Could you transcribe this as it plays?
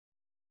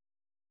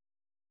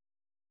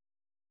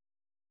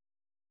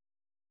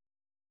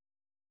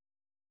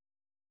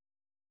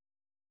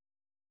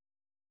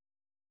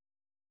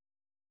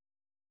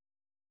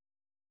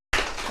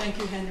Thank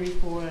you, Henry,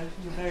 for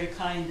your very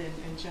kind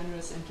and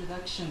generous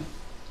introduction.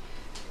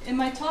 In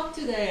my talk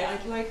today,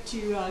 I'd like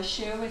to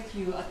share with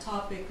you a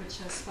topic which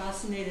has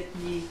fascinated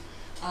me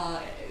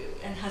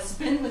and has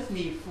been with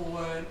me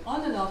for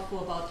on and off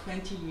for about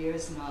 20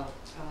 years now,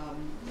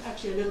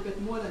 actually a little bit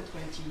more than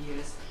 20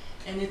 years.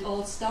 And it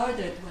all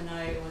started when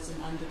I was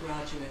an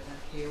undergraduate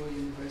at Kyoto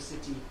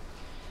University.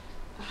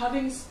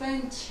 Having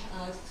spent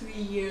 3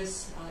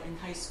 years in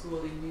high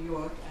school in New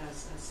York,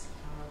 as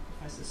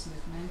Professor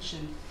Smith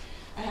mentioned,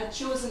 I had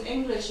chosen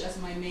English as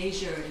my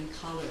major in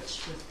college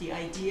with the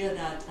idea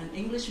that an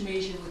English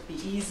major would be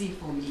easy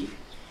for me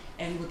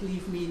and would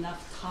leave me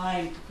enough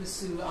time to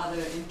pursue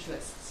other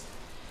interests.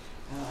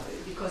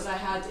 Because I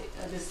had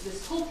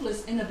this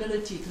hopeless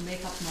inability to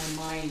make up my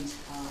mind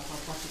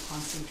about what to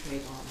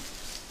concentrate on.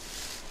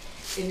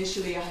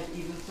 Initially, I had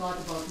even thought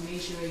about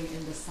majoring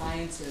in the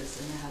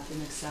sciences, and I had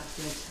been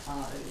accepted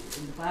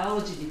in the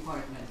biology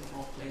department of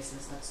all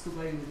places at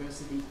Tsukuba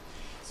University.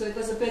 So it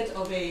was a bit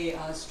of a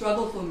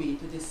struggle for me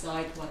to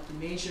decide what to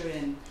major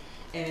in,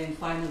 and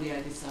finally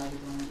I decided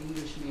on an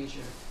English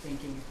major,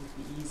 thinking it would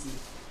be easy.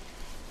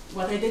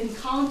 What I didn't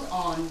count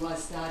on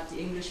was that the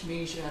English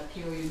major at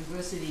Kyoto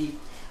University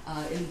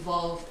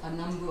involved a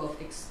number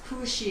of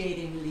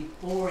excruciatingly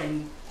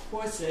boring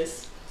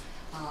courses.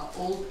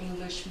 Old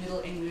English,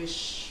 Middle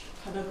English,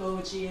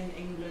 pedagogy in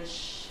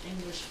English,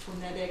 English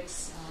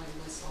phonetics.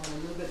 It was all a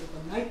little bit of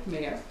a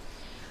nightmare.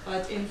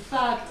 But in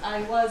fact,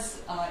 I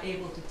was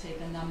able to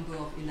take a number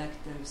of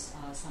electives,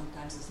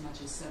 sometimes as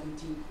much as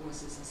 17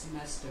 courses a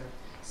semester.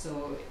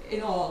 So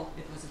in all,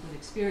 it was a good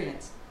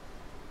experience.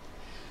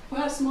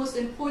 Perhaps most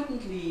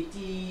importantly,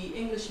 the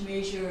English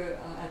major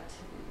at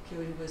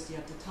Kyoto University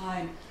at the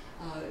time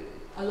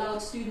allowed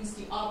students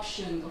the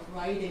option of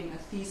writing a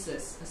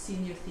thesis, a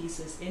senior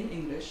thesis in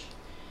English.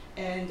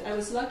 And I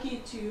was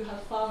lucky to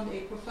have found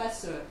a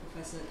professor,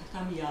 Professor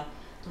Takamiya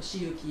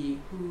Toshiyuki,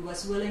 who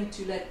was willing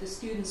to let the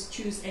students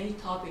choose any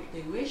topic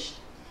they wished,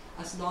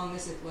 as long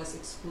as it was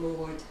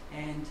explored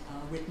and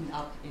written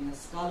up in a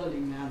scholarly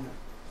manner.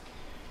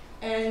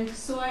 And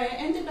so I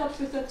ended up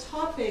with a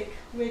topic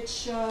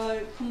which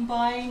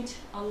combined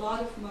a lot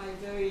of my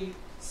very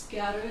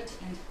scattered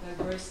and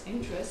diverse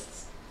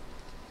interests.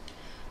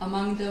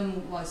 Among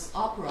them was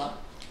opera.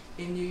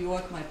 In New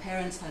York, my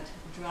parents had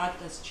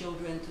dragged us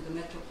children to the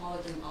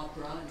Metropolitan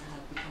Opera and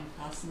had become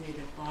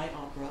fascinated by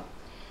opera.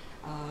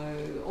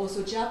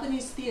 Also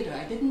Japanese theater.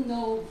 I didn't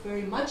know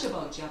very much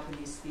about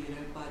Japanese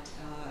theater, but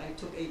I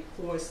took a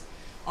course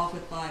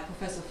offered by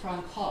Professor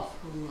Frank Hoff,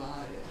 who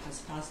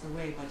has passed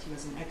away, but he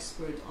was an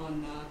expert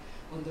on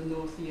the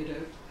Noh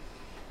theater.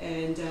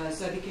 And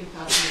so I became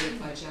fascinated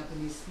by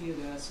Japanese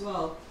theater as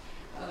well.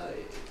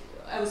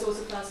 I was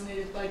also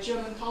fascinated by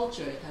German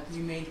culture. It had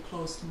remained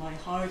close to my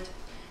heart.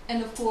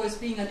 And of course,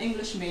 being an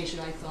English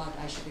major, I thought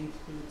I should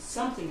include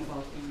something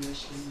about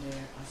English in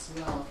there as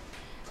well.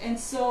 And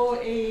so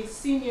a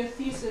senior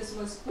thesis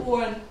was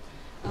born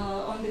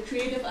on the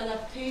creative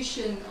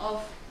adaptation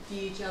of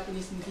the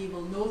Japanese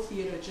medieval Noh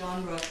theater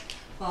genre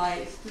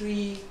by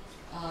 3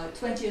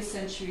 20th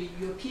century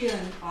European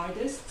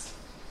artists,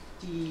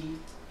 the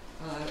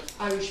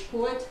Irish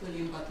poet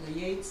William Butler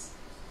Yeats,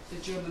 the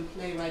German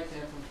playwright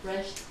Bertolt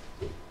Brecht,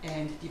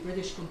 and the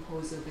British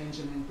composer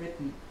Benjamin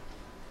Britten.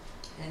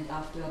 And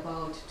after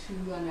about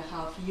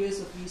 2.5 years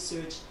of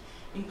research,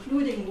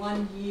 including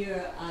 1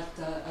 year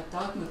at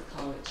Dartmouth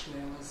College,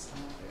 where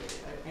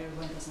I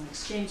went as an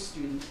exchange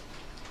student,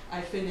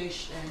 I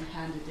finished and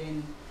handed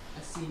in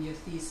a senior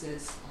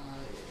thesis.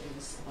 It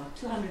was about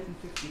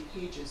 250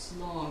 pages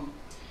long.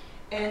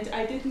 And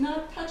I did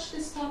not touch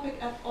this topic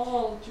at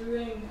all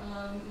during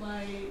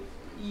my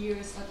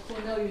years at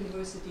Cornell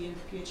University in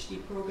the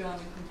PhD program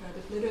in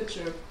comparative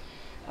literature.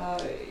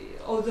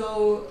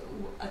 Although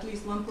at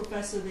least one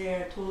professor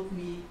there told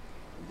me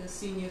the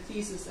senior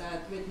thesis I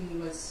had written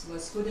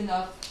was good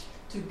enough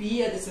to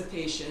be a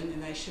dissertation,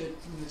 and I should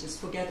just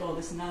forget all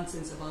this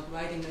nonsense about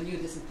writing a new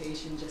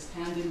dissertation, just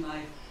hand in my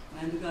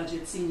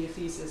undergraduate senior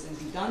thesis and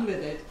be done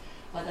with it.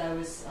 But I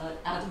was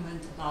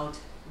adamant about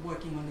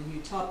working on a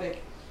new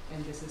topic,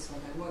 and this is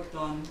what I worked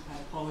on. I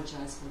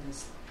apologize for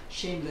this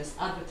shameless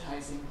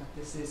advertising, but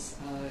this is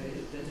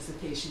the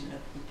dissertation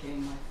that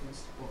became my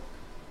first book.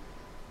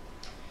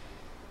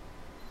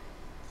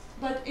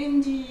 But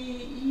in the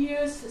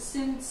years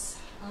since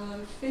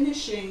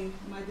finishing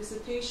my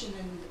dissertation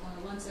and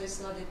once I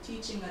started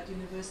teaching at the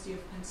University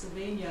of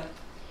Pennsylvania,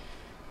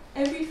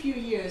 every few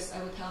years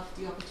I would have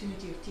the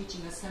opportunity of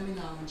teaching a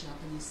seminar on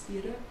Japanese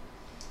theater.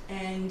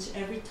 And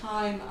every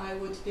time I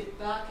would dip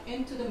back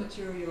into the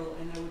material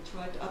and I would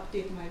try to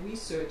update my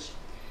research.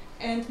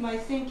 And my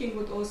thinking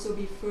would also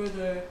be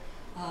further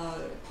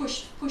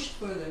pushed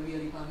further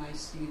really by my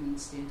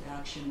students, the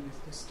interaction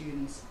with the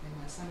students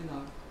in my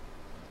seminar.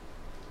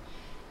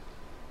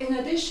 In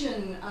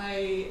addition,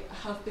 I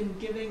have been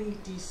giving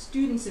the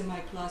students in my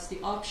class the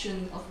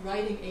option of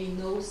writing a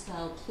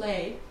Noh-style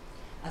play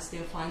as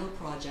their final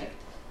project.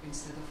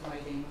 Instead of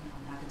writing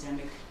an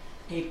academic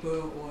paper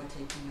or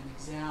taking an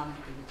exam,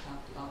 they would have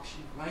the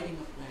option of writing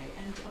a play.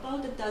 And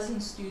about a dozen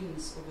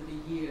students over the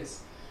years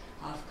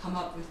have come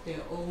up with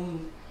their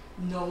own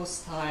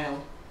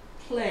no-style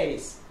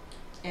plays.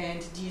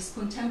 And these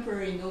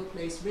contemporary no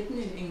plays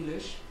written in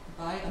English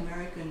by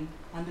American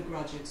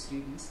undergraduate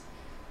students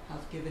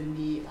have given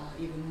me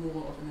even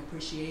more of an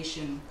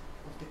appreciation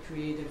of the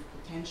creative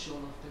potential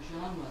of the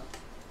genre.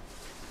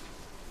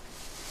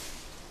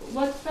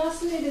 What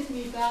fascinated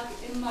me back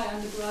in my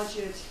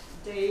undergraduate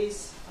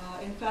days,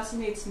 and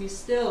fascinates me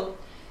still,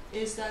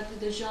 is that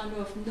the genre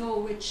of no,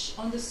 which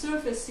on the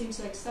surface seems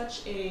like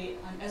such an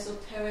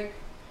esoteric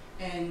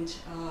and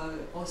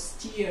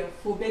austere,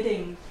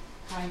 forbidding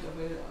kind of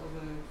a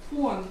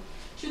form,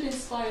 should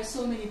inspire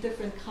so many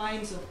different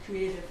kinds of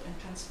creative and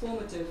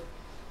transformative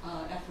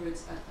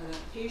efforts at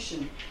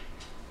adaptation.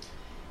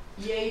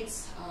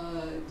 Yeats,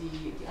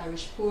 the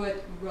Irish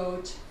poet,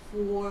 wrote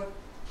 4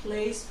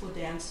 plays for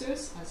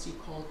dancers, as he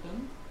called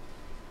them.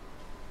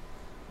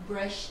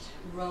 Brecht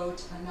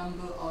wrote a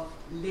number of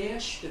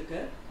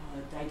Lehrstücke,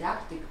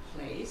 didactic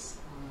plays,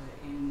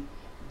 in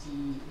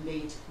the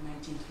late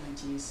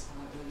 1920s,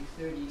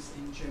 early 30s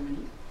in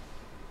Germany.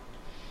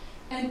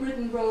 And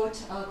Britten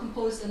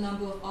composed a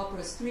number of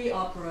operas, 3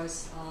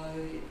 operas,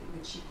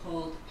 which he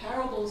called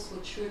parables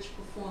for church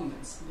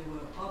performance. They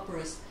were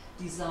operas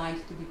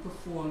designed to be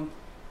performed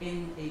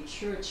in a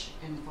church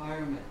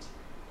environment.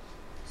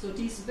 So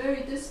these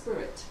very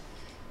disparate,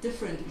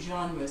 different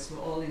genres were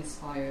all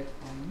inspired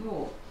by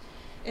no.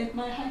 And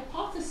my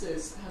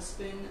hypothesis has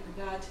been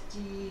that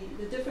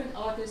the different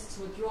artists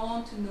were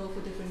drawn to no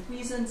for different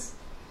reasons,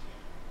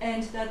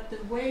 and that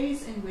the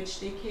ways in which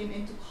they came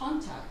into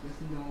contact with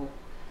no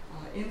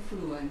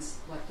influenced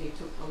what they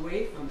took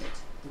away from it.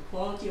 The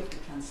quality of the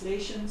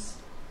translations,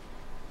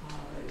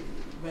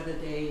 whether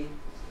they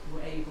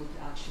were able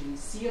to actually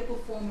see a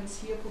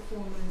performance, hear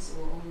performance,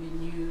 or only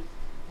knew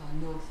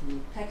no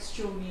through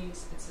textual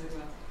means,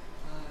 etc.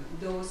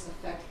 Those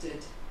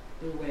affected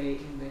the way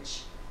in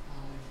which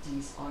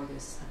these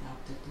artists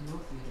adapted the no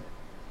theater.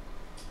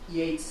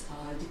 Yeats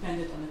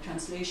depended on a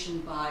translation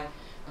by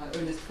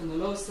Ernest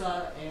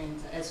Fenollosa and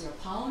Ezra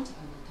Pound,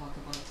 and we'll talk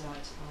about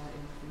that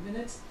in a few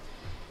minutes.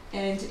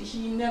 And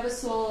he never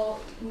saw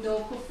no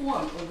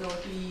performed, although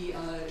he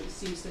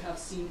seems to have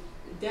seen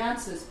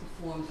dances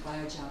performed by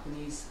a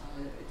Japanese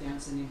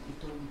dancer named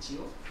Ito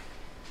Michio.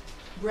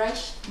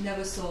 Brecht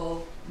never saw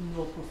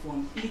no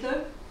performed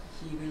either.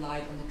 He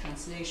relied on the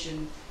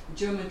translation,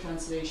 German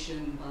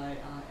translation by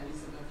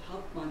Elisabeth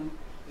Hauptmann,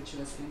 which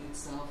was in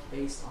itself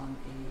based on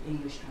an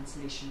English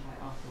translation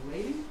by Arthur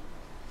Waley.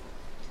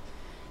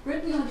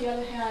 Britten, on the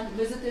other hand,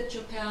 visited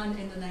Japan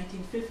in the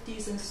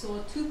 1950s and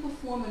saw 2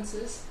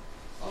 performances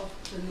of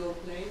the no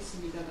play,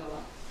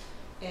 Sumidagawa.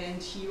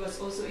 And he was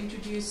also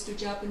introduced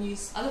to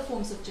other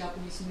forms of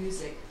Japanese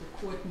music,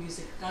 the court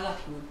music,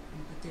 garaku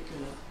in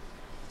particular.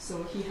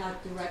 So he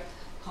had direct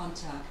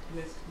contact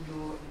with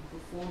no in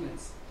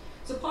performance.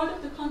 So part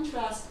of the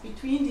contrast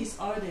between these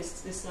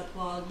artists is that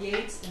while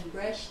Yeats and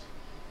Brecht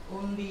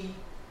only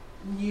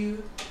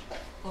knew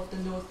of the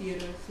no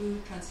theater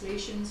through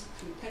translations,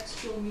 through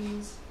textual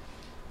means,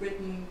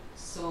 Britten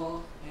saw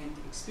and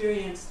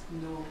experienced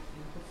no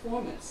in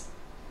performance.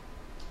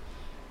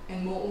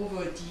 And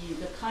moreover,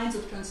 the kinds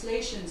of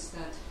translations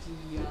that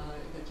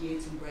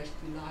Yeats and Brecht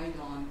relied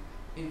on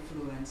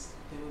influenced.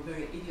 They were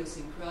very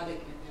idiosyncratic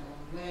in their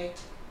own way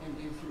and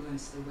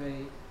influenced the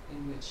way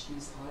in which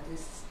these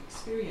artists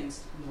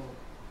experienced no.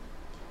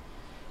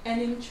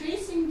 And in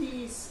tracing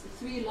these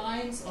 3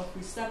 lines of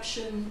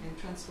reception and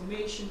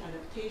transformation,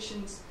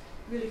 adaptations,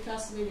 really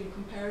fascinating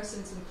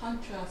comparisons and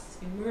contrasts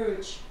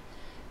emerge.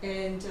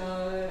 And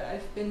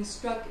I've been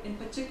struck in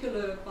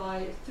particular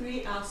by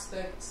 3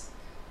 aspects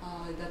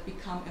that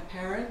become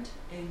apparent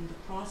in the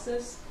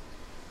process.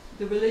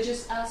 The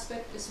religious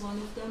aspect is one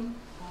of them.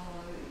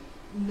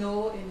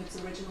 No, in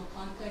its original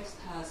context,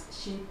 has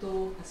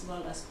Shinto as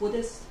well as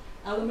Buddhist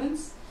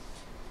elements,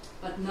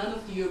 but none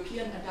of the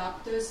European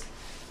adapters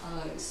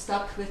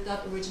stuck with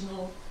that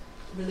original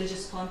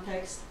religious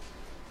context.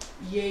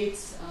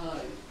 Yeats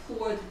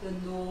poured the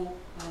no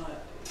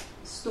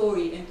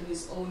story into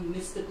his own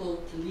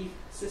mystical belief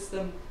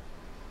system.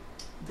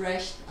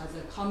 Brecht, as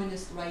a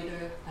communist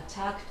writer,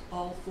 attacked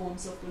all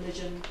forms of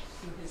religion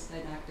through his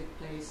didactic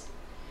plays.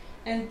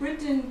 And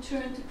Britten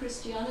turned to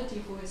Christianity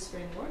for his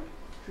framework,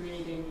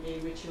 creating a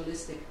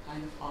ritualistic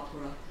kind of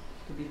opera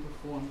to be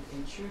performed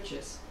in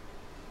churches.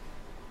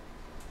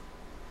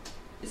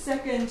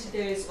 Second,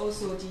 there is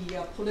also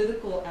the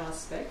political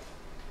aspect.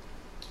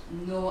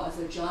 No, as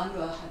a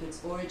genre, had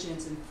its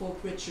origins in folk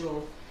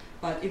ritual,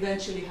 but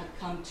eventually had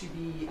come to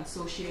be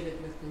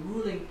associated with the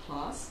ruling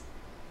class.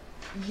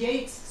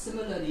 Yeats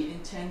similarly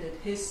intended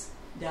his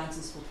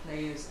dances for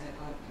players,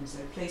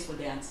 plays for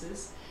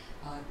dancers,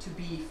 to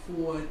be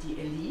for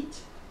the elite.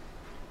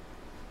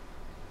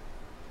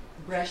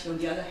 Brecht, on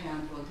the other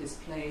hand, wrote his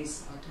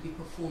plays to be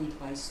performed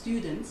by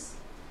students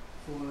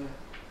for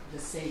the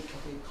sake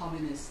of a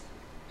communist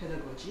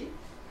pedagogy.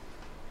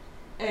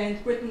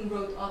 And Britten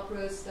wrote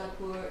operas that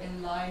were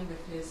in line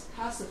with his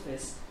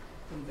pacifist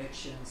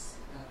convictions,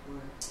 that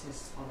were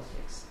his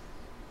politics.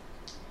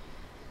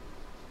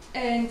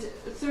 And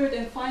third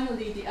and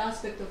finally, the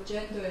aspect of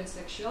gender and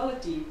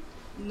sexuality.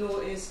 No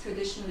is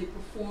traditionally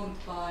performed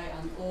by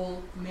an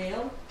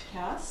all-male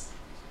cast,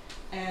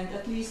 and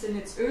at least in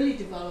its early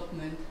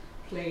development,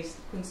 placed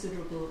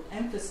considerable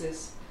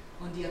emphasis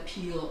on the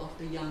appeal of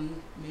the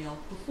young male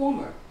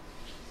performer.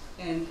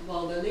 And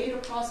while the later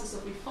process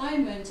of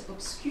refinement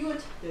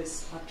obscured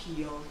this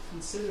appeal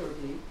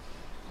considerably,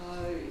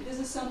 this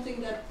is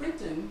something that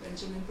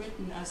Benjamin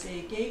Britten, as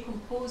a gay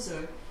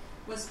composer,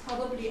 was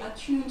probably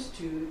attuned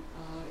to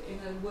in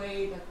a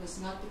way that was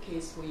not the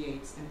case for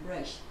Yeats and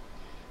Brecht.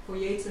 For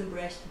Yeats and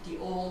Brecht, the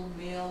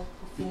all-male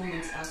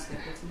performance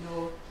aspect of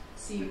No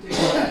seemed to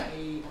have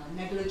a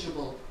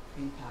negligible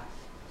impact.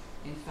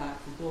 In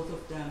fact, for both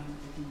of them,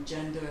 the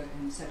gender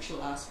and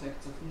sexual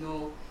aspects of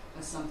No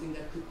was something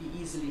that could be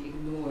easily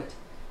ignored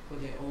for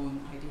their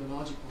own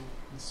ideological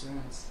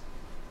concerns.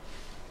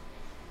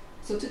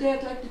 So today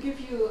I'd like to give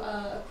you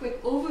a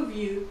quick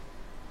overview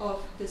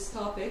of this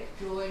topic,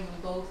 drawing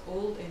on both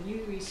old and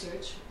new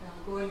research,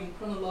 going in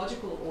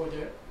chronological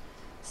order,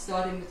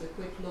 starting with a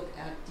quick look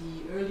at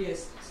the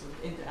earliest sort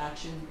of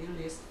interaction,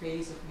 earliest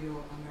phase of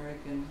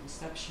Euro-American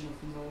reception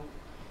of No,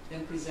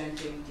 then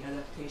presenting the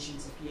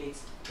adaptations of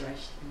Yeats,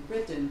 Brecht, and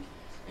Britten,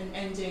 and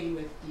ending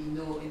with the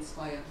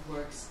No-inspired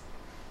works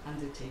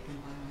undertaken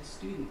by my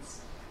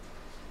students.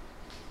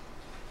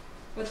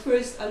 But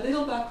first, a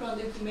little background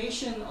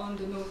information on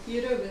the No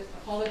theater, with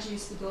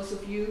apologies to those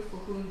of you for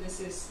whom this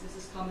is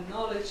common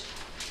knowledge.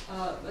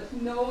 But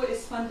No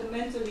is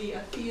fundamentally a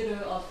theater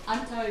of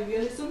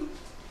anti-realism.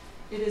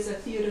 It is a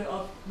theater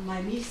of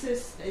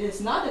mimesis. It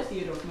is not a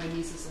theater of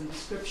mimesis and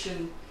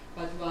description,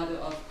 but rather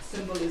of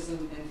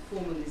symbolism and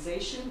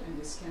formalization, and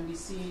this can be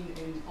seen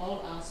in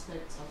all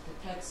aspects of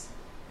the text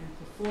and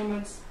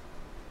performance.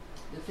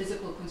 The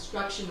physical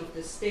construction of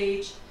the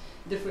stage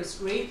differs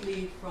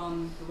greatly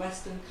from the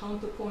Western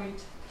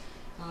counterpoint.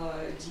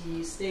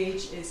 The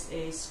stage is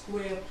a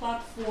square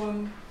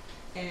platform,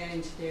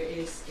 and there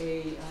is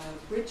a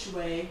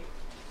bridgeway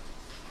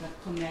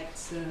that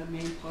connects the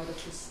main part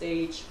of the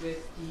stage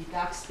with the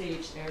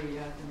backstage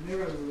area, the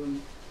mirror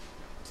room.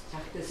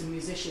 Actors and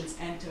musicians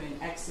enter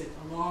and exit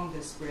along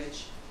this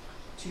bridge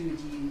to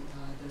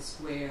the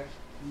square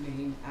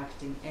main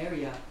acting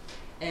area.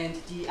 And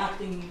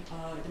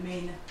the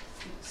main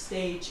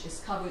stage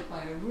is covered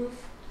by a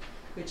roof,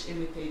 which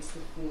imitates the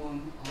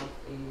form of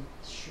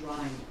a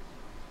shrine.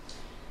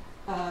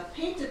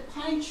 Painted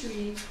pine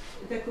tree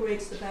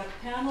decorates the back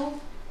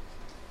panel,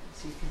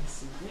 as you can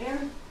see there.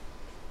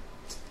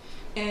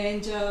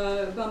 And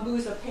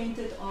bamboos are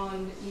painted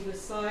on either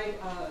side,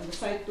 the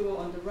side door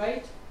on the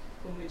right,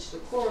 from which the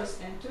chorus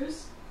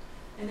enters.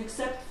 And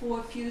except for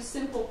a few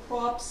simple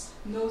props,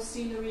 no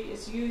scenery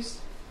is used,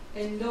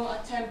 and no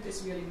attempt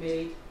is really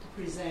made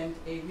to present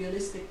a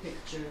realistic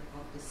picture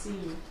of the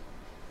scene.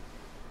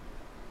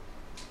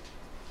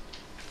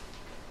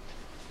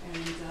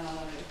 And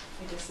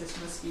I guess this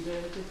must be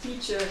the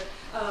teacher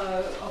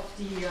of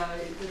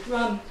the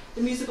drum.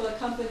 The musical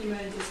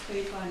accompaniment is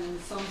played by an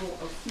ensemble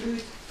of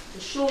flute, the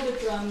shoulder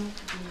drum,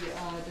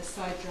 the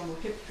side drum or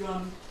hip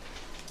drum,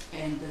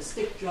 and the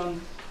stick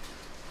drum.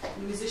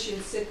 The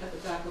musicians sit at the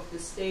back of the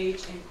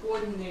stage and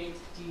coordinate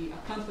the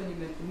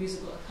accompaniment, the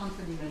musical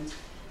accompaniment,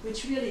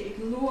 which really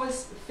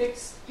ignores the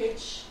fixed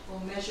pitch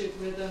or measured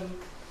rhythm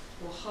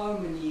or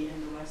harmony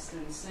in the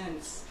Western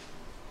sense.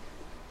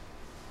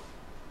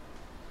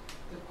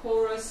 The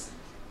chorus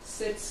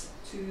sits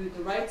to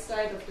the right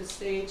side of the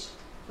stage,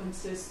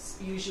 consists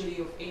usually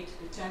of 8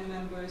 to 10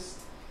 members,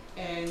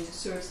 and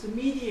serves to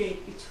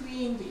mediate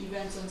between the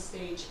events on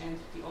stage and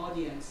the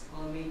audience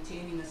while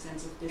maintaining a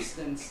sense of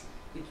distance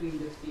between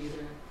the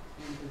theater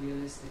and the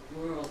realistic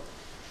world.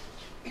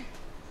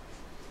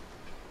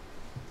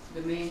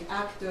 The main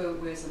actor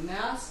wears a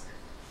mask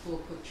for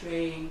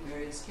portraying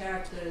various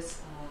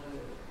characters.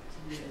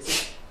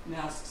 There's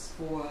masks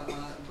for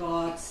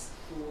gods,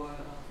 for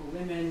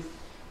women,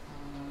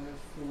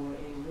 for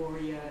a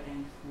warrior,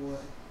 and for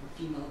a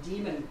female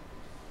demon.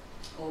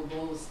 All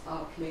roles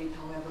are played,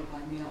 however, by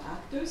male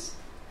actors.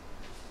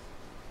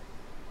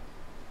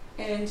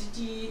 And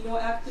the No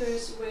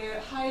actors wear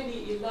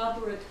highly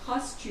elaborate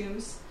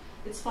costumes.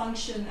 Its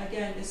function,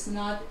 again, is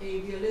not a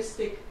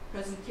realistic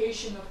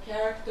presentation of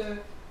character,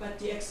 but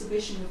the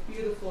exhibition of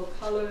beautiful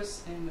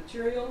colors and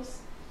materials.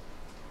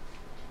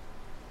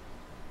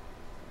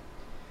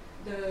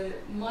 The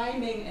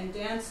miming and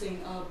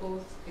dancing are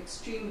both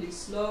extremely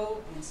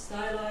slow and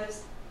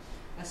stylized.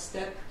 A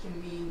step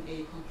can mean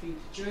a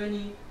complete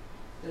journey.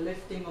 The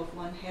lifting of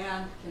one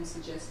hand can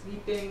suggest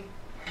weeping,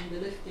 and the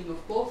lifting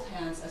of both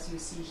hands, as you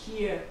see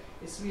here,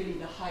 is really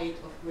the height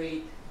of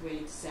great,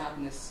 great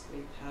sadness,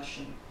 great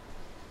passion.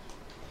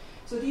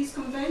 So these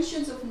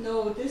conventions of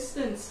No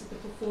distance the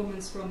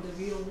performance from the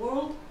real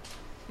world,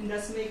 and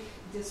thus make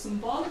the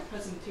symbolic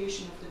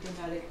presentation of the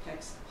dramatic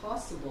text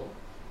possible.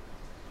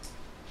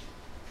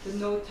 The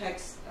No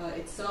text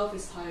itself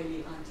is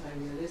highly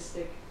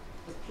anti-realistic.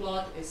 The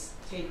plot is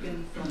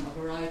taken from a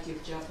variety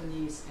of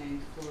Japanese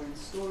and foreign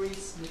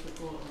stories,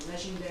 mythical or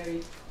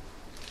legendary.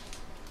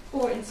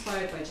 or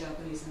inspired by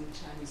Japanese and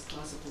Chinese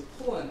classical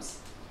poems.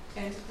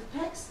 And the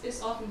text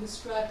is often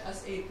described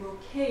as a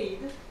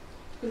brocade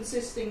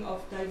consisting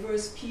of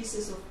diverse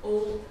pieces of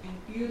old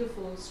and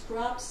beautiful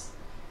scraps,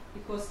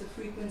 because the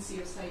frequency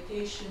of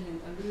citation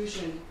and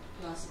allusion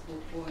to classical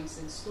poems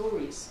and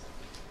stories.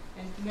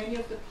 And many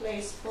of the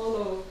plays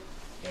follow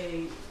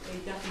a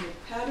definite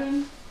pattern.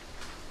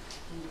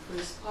 In the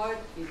first part,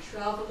 a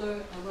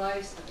traveler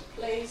arrives at a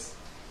place,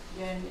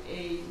 then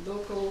a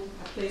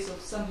place of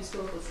some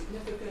historical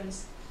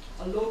significance,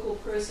 a local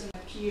person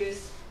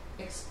appears,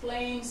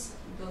 explains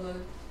the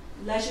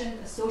legend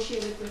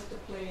associated with the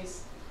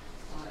place,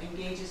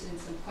 engages in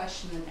some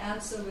question and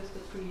answer with the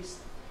priest,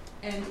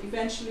 and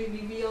eventually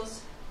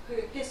reveals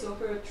his or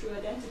her true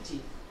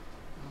identity,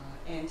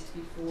 and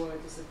before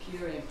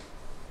disappearing.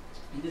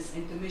 And this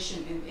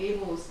intermission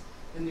enables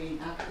the main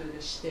actor,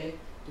 the shite,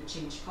 to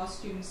change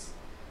costumes.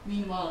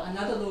 Meanwhile,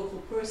 another local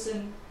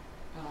person,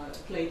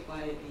 played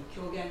by a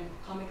kyogen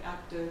comic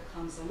actor,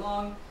 comes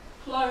along,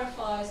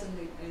 clarifies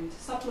and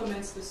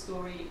supplements the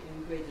story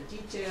in greater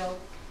detail,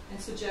 and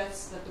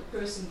suggests that the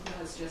person who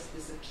has just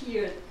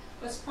disappeared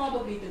was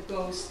probably the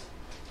ghost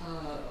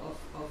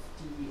of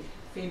the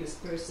famous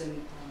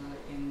person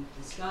in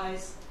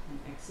disguise and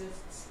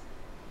exists.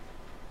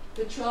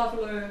 The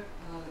traveler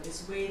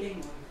is waiting,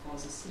 or he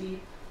falls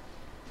asleep.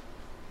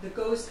 The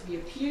ghost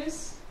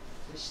reappears,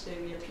 the shite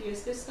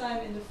reappears, this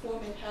time in the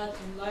form it had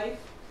in life,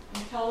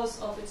 and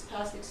tells of its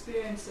past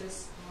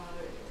experiences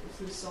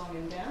through song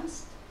and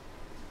dance.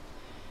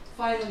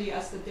 Finally,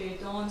 as the day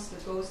dawns, the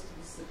ghost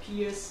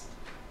disappears,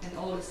 and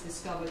all is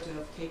discovered to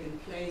have taken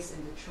place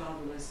in the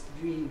traveler's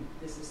dream.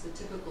 This is the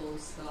typical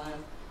style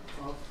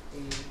of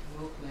a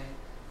no play.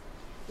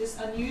 This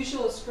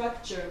unusual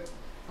structure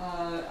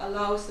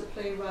allows the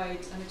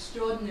playwright an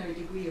extraordinary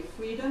degree of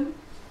freedom.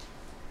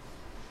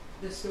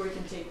 The story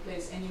can take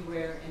place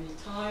anywhere,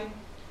 anytime,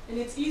 and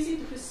it's easy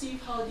to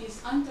perceive how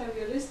these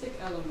anti-realistic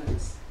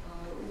elements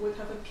would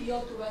have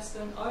appealed to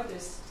Western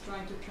artists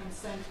trying to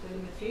transcend the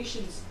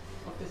limitations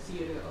of the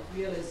theater of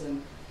realism.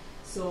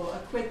 So a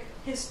quick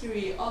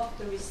history of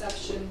the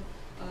reception.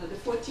 The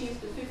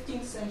 14th to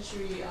 15th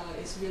century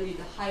is really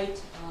the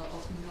height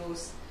of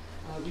No's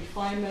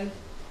refinement.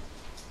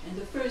 And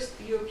the first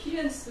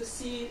Europeans to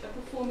see a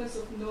performance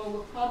of No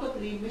were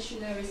probably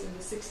missionaries in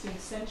the 16th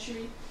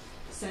century,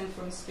 sent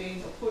from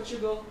Spain or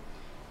Portugal.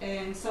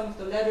 And some of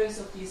the letters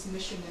of these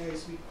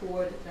missionaries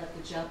record that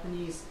the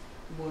Japanese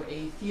were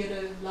a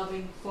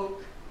theater-loving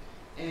folk,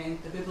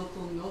 and the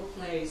biblical No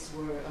plays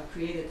were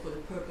created for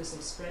the purpose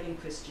of spreading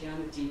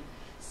Christianity.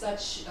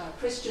 Such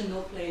Christian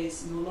No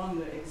plays no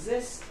longer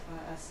exist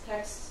as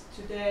texts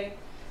today,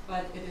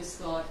 but it is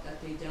thought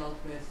that they dealt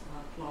with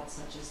plots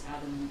such as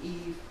Adam and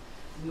Eve,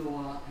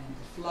 Noah and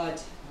the flood,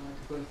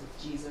 the birth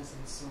of Jesus,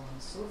 and so on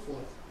and so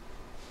forth.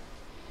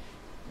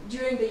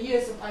 During the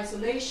years of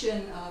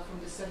isolation from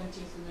the 17th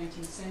to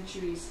 19th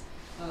centuries,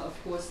 of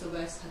course, the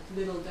West had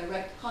little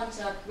direct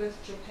contact with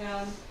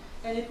Japan,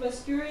 and it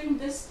was during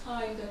this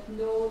time that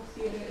No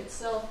theater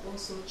itself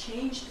also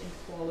changed in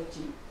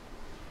quality.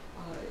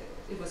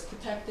 It was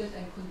protected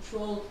and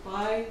controlled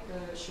by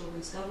the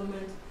shogun's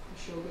government,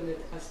 the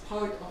shogunate, as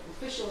part of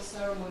official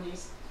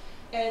ceremonies,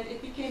 and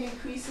it became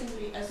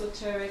increasingly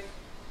esoteric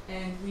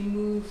and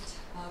removed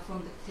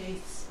from the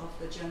tastes of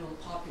the general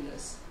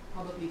populace.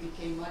 Probably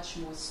became much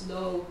more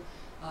slow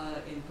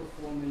in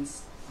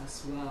performance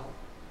as well.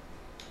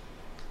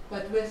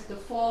 But with the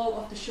fall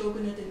of the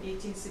shogunate in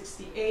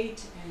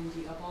 1868 and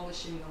the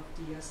abolishing of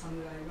the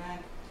samurai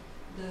rank,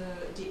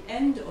 the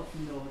end of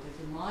No,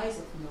 the demise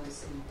of No,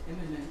 seemed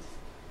imminent.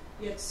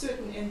 Yet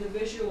certain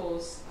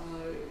individuals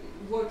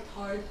worked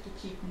hard to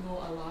keep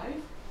No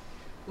alive.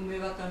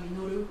 Umewaka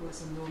Minoru, who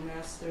was a No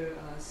master,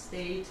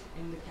 stayed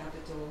in the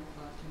capital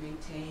to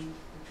maintain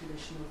the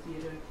traditional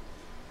theater.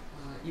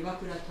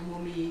 Iwakura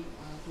Tomomi,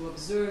 who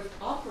observed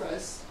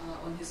operas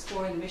on his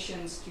foreign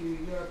missions to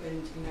Europe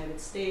and the United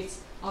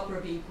States,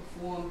 opera being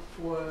performed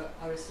for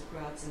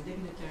aristocrats and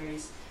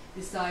dignitaries,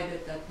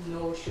 decided that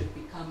No should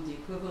become the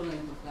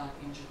equivalent of that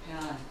in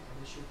Japan.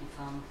 It should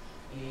become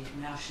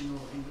a national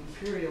and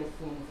imperial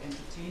form of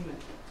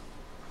entertainment.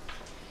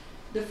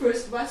 The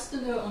first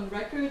Westerner on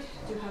record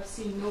to have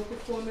seen No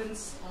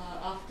performance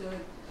after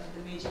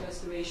the Meiji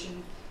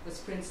Restoration was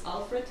Prince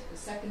Alfred, the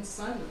second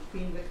son of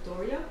Queen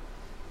Victoria,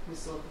 who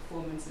saw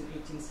performance in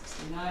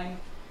 1869,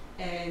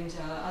 and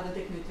other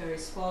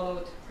dignitaries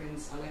followed.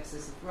 Prince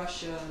Alexis of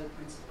Russia, the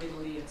Prince of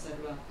Italy,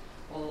 etc.,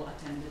 all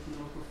attended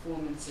No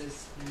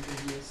performances in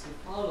the years to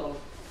follow.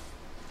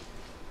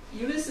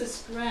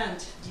 Ulysses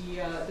Grant,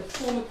 the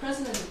former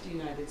president of the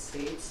United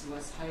States,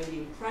 was highly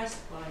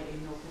impressed by a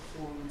No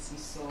performance he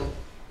saw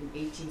in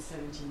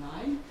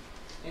 1879,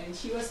 and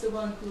he was the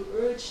one who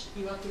urged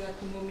Iwakura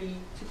Tomomi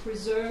to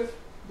preserve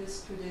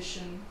this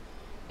tradition.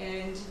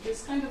 And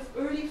this kind of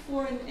early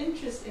foreign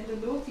interest in the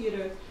No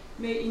theater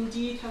may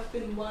indeed have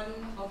been one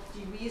of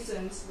the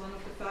reasons, one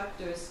of the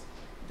factors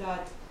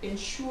that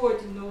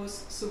ensured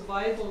No's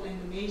survival in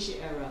the Meiji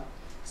era,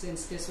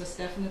 since this was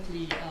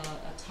definitely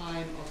a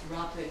time of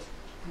rapid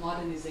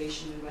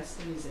modernization and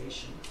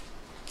westernization.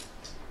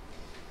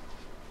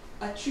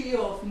 A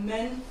trio of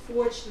men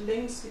forged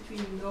links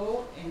between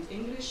No and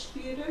English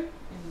theater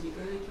in the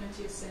early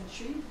 20th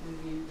century,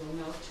 and we will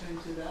now turn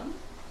to them.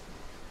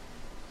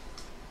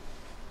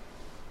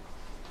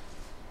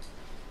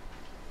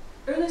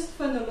 Ernest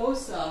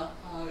Fenollosa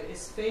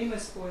is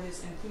famous for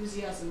his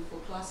enthusiasm for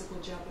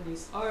classical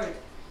Japanese art,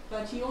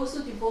 but he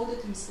also devoted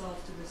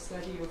himself to the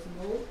study of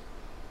No.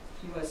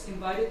 He was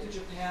invited to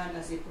Japan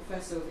as a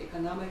professor of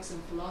economics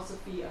and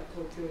philosophy at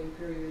Tokyo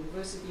Imperial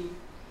University,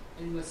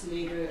 and was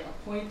later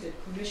appointed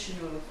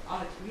Commissioner of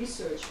Art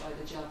Research by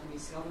the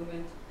Japanese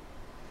government.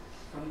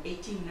 From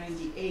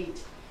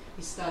 1898,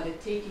 he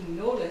started taking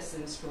No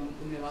lessons from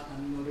Umewata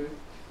Minoru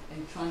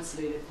and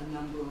translated a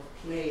number of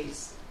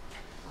plays.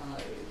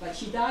 But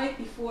he died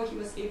before he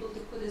was able to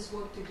put his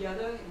work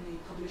together in a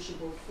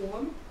publishable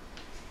form.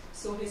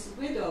 So his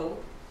widow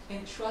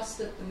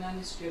entrusted the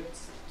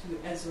manuscripts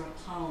to Ezra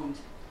Pound,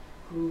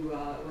 who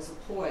was a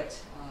poet,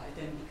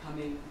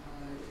 then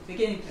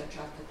beginning to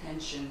attract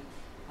attention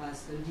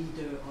as the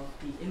leader of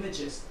the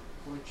Imagist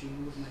poetry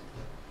movement.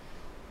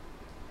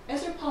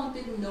 Ezra Pound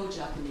didn't know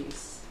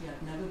Japanese. He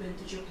had never been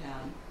to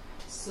Japan.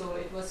 So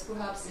it was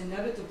perhaps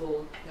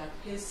inevitable that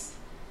his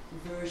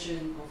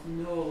version of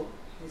No,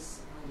 his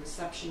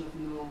reception of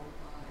No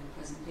and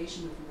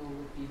presentation of No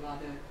would be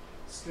rather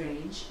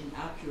strange,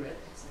 inaccurate,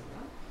 etc.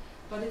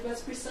 But it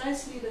was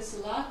precisely this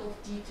lack of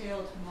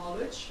detailed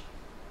knowledge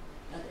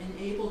that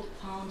enabled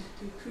Pound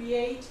to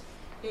create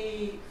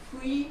a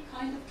free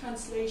kind of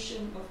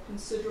translation of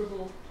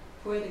considerable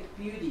poetic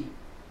beauty.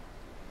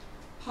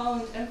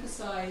 Pound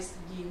emphasized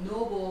the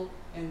noble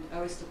and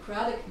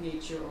aristocratic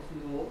nature of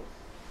No,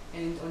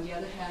 and on the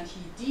other hand,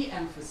 he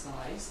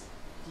de-emphasized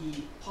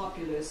the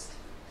populist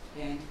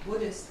and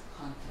Buddhist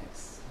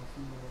context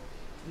of No.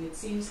 And it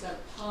seems that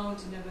Pound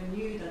never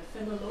knew that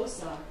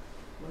Fenollosa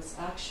was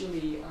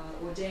actually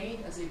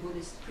ordained as a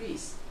Buddhist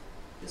priest.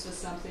 This was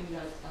something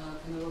that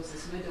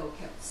Fenollosa's widow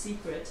kept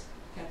secret,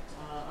 kept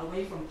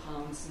away from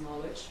Pound's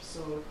knowledge.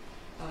 So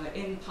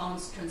in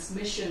Pound's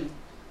transmission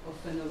of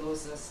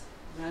Fenollosa's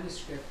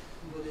manuscript,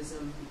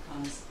 Buddhism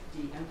becomes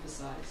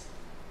de-emphasized.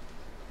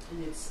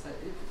 And it's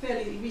a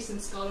fairly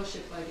recent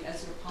scholarship by the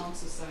Ezra Pound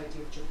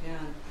Society of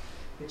Japan,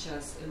 which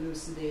has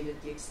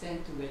elucidated the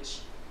extent to which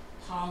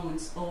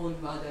Pound's own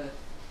rather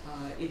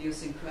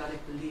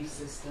idiosyncratic belief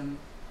system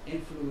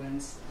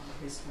influenced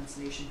his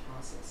translation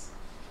process.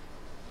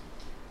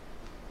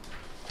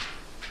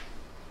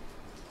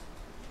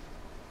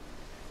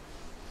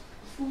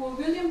 For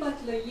William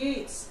Butler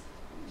Yeats,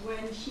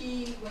 when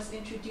he was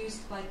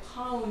introduced by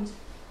Pound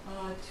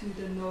to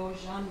the No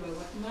genre,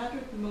 what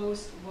mattered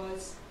most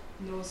was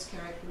No's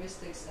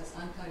characteristics as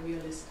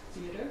anti-realist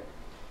theater,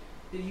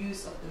 the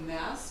use of the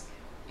mask,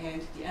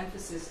 and the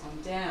emphasis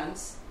on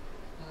dance,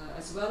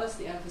 as well as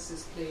the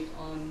emphasis played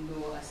on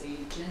No as a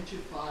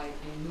gentrified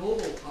and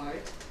noble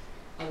art,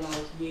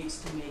 allowed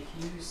Yeats to make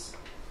use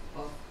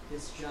of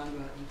this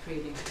genre in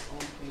creating his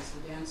own plays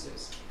for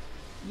dancers.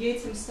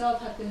 Yeats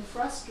himself had been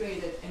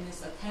frustrated in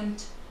his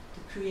attempt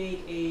to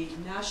create a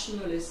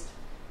nationalist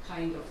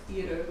kind of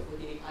theater for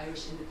the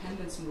Irish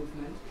independence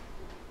movement,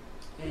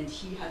 and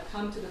he had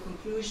come to the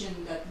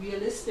conclusion that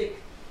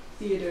realistic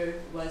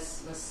theater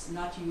was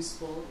not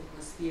useful. It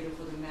was theater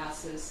for the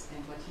masses,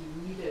 and what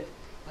he needed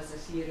was a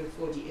theater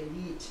for the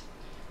elite,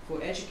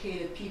 for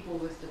educated people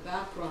with the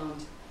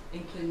background,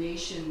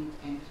 inclination,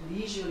 and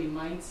leisurely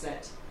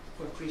mindset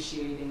for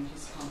appreciating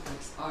his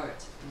complex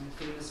art. And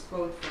a famous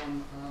quote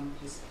from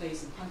his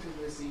Plays and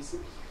Controversies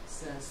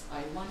says,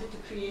 "I wanted to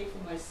create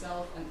for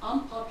myself an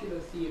unpopular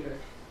theater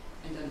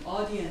and an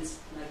audience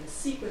like a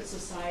secret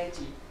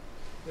society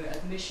where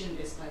admission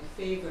is by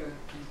favor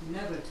and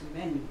never to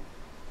many."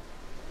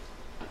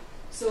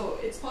 So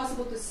it's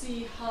possible to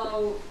see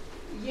how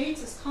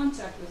Yeats's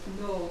contact with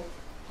No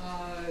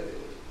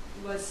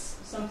was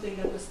something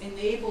that was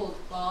enabled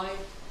by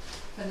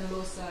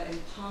Fenollosa and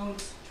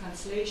Pound's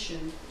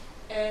translation,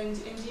 and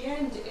in the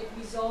end it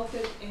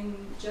resulted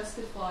in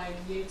justifying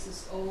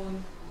Yeats's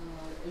own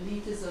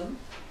elitism.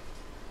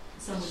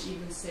 Some would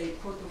even say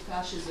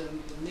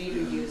proto-fascism. In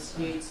later years,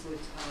 Yeats would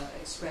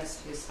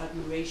express his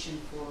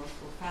admiration for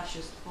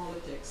fascist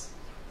politics.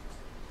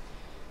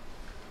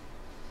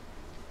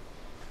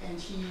 And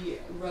he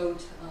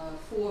wrote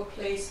 4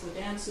 plays for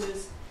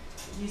dancers.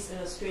 These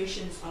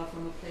illustrations are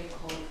from a play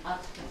called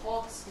At the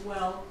Hawk's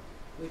Well,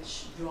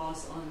 which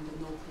draws on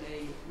the No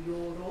play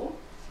Yoro.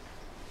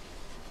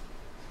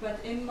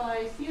 But in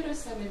my theater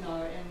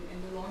seminar and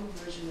in the long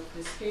version of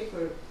this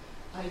paper,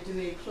 I do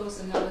a close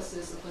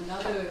analysis of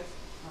another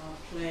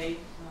play,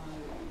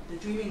 The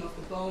Dreaming of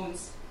the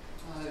Bones,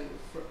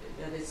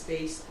 that is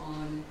based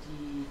on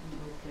the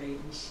No play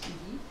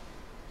Nishiki.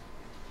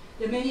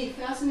 There are many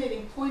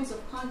fascinating points of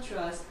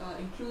contrast,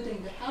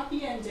 including the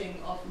happy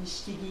ending of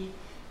Nishiki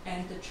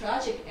and the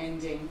tragic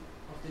ending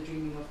of The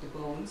Dreaming of the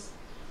Bones.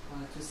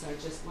 To cite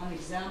just one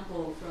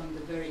example from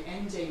the very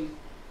ending,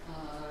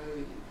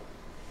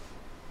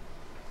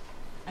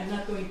 I'm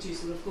not going to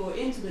sort of go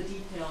into the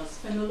details.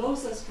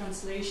 Fenollosa's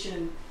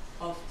translation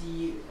of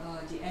the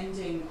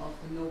ending of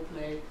the No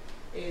play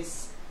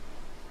is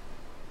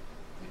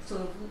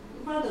sort of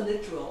rather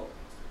literal.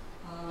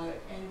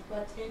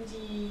 But in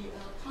the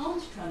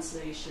Pound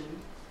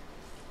translation,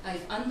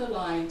 I've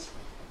underlined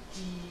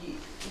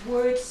the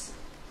words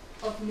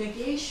of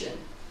negation.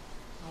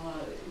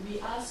 We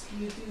ask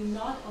you, do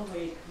not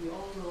awake, we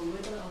all will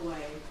wither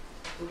away.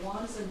 The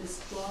ones in this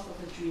cloth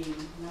of a dream,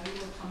 now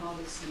you will come out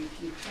of sleep.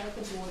 You tread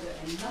the border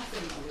and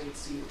nothing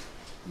awaits you.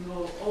 You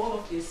know, all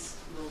of this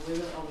will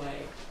wither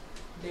away.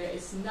 There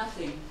is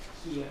nothing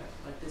here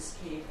but this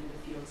cave in the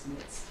field's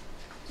midst.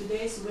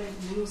 Today's wind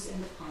moves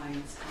in the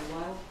pines, a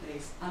wild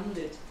place,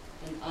 unlit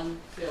and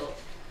unfilled.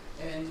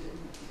 And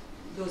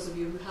those of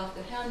you who have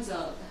the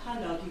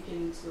handout, you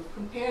can sort of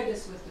compare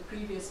this with the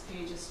previous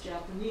page's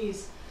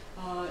Japanese.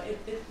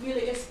 It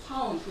really is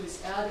Pound who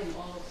is adding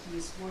all of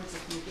these words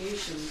of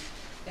negation,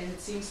 and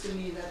it seems to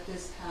me that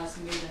this has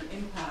made an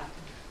impact,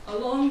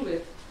 along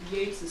with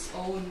Yeats's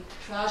own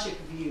tragic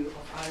view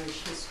of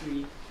Irish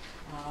history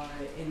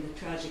in the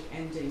tragic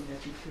ending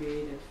that he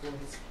created for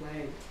his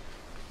play.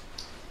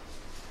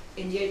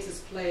 In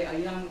Yeats's play, a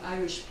young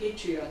Irish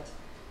patriot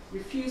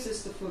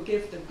refuses to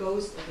forgive the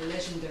ghost of a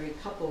legendary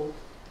couple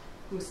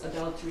whose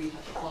adultery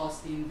had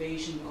caused the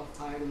invasion of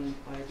Ireland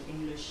by the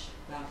English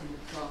back in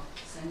the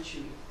 12th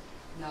century.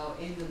 Now,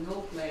 in the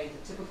no play,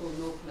 the typical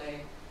no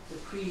play, the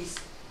priest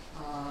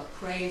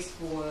prays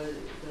for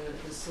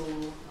the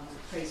soul,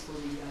 prays for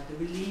the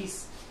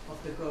release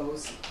of the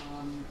ghost,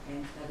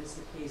 and that is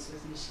the case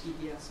with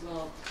Nishkidi as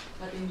well.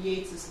 But in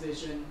Yeats's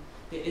vision,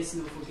 there is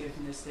no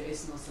forgiveness, there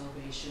is no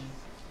salvation,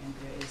 and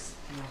there is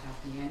no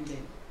happy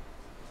ending.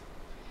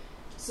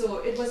 So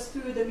it was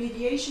through the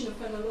mediation of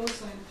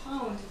Fenollosa and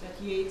Pound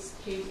that Yeats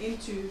came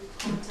into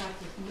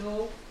contact with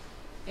No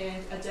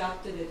and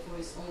adapted it for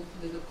his own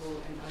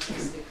political and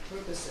artistic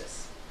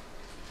purposes.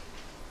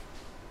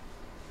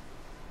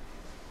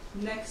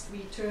 Next, we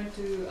turn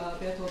to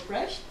Bertolt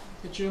Brecht,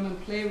 the German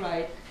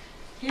playwright.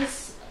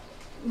 His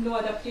No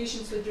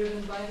adaptations were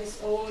driven by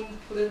his own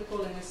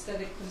political and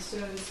aesthetic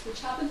concerns,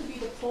 which happened to be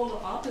the polar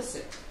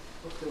opposite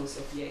of those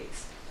of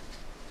Yeats.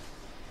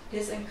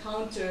 His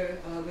encounter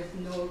with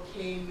No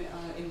came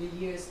in the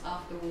years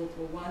after World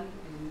War I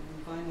in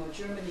Weimar,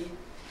 Germany,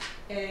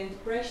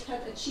 and Brecht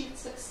had achieved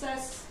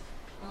success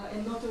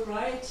and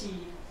notoriety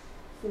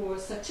for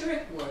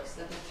satiric works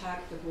that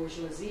attacked the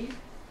bourgeoisie.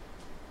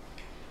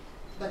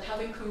 But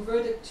having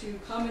converted to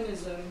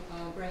communism,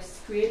 Brecht's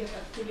creative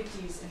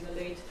activities in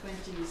the late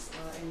 20s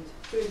and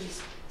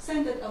 30s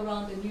centered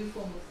around a new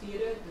form of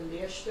theater, the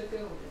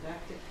Lehrstücke, or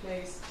didactic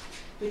plays,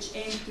 which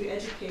aimed to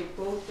educate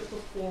both the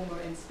performer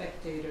and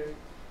spectator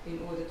in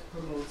order to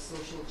promote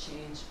social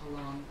change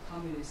along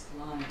communist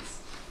lines.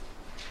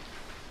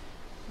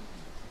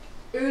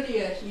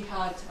 Earlier, he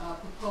had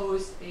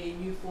proposed a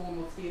new form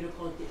of theater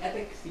called the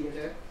epic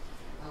theater,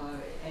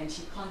 and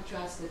he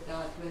contrasted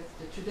that with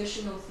the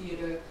traditional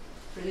theater,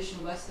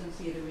 traditional Western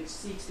theater, which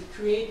seeks to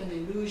create an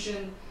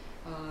illusion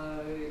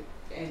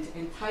and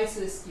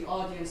entices the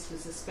audience to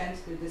suspend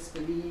their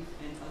disbelief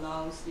and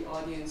allows the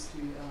audience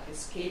to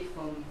escape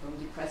from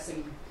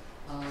depressing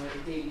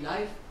daily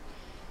life.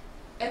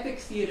 Epic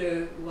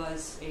theater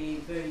was a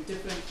very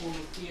different form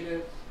of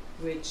theater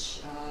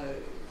which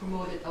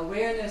promoted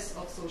awareness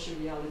of social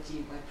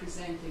reality by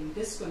presenting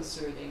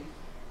disconcerting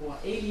or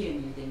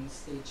alienating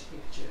stage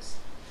pictures.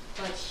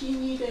 But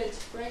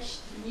Brecht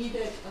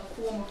needed a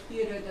form of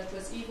theater that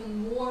was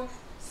even more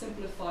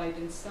simplified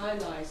and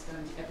stylized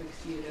than the epic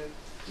theater,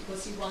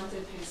 because he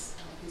wanted his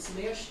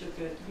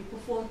Lehrstücke to be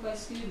performed by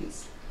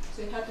students.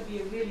 So it had to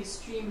be a really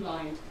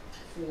streamlined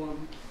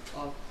form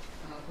of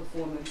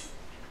performance.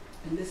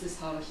 And this is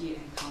how he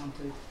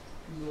encountered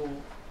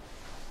No.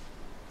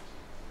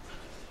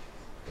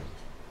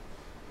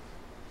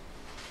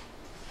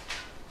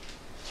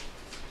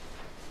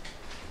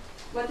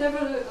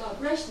 Whatever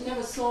Brecht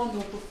never saw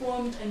nor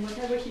performed, and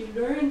whatever he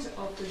learned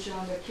of the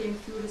genre came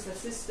through his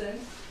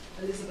assistant,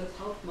 Elisabeth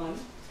Hauptmann,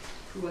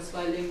 who was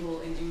bilingual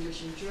in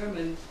English and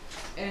German.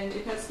 And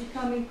it has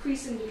become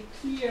increasingly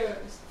clear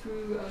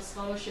through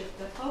scholarship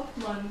that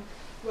Hauptmann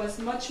was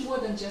much more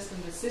than just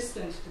an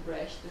assistant to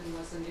Brecht and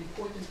was an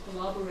important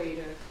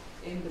collaborator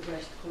in the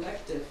Brecht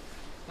collective.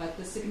 But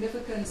the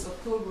significance of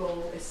her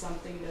role is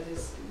something that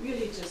is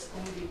really just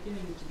only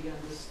beginning to be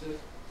understood,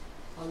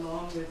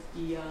 along with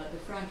the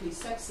frankly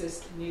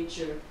sexist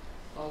nature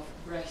of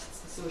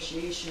Brecht's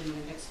association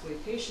and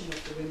exploitation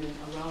of the women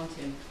around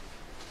him.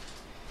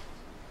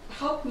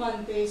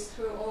 Hauptmann based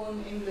her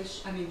own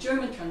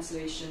German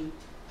translation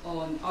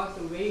on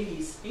Arthur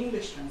Rayleigh's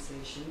English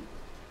translation.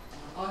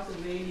 Arthur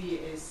Rayleigh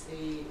is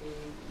a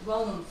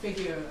well-known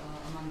figure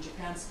among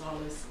Japan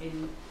scholars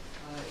in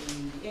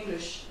the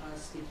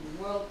English-speaking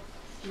world.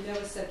 He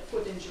never set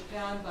foot in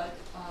Japan, but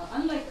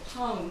unlike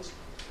Pound,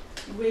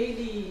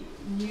 Rayleigh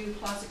knew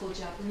classical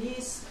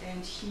Japanese,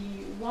 and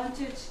he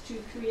wanted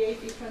to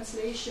create a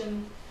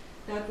translation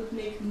that would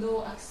make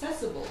No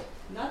accessible,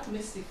 not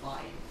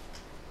mystifying,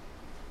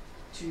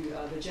 to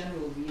the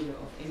general reader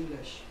of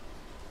English.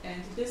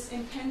 And this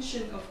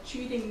intention of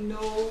treating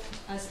No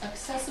as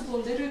accessible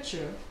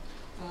literature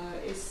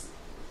is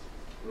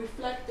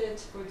reflected,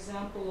 for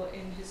example,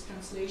 in his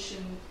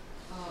translation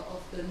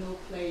of the no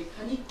play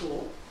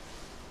Taniko,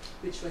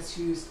 which was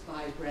used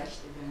by Brecht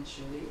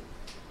eventually.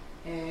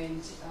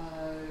 And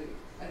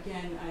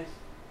again,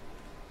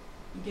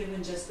 I've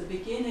given just the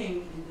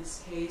beginning in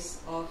this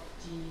case of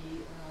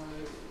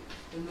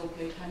the no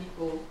play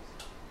Taniko.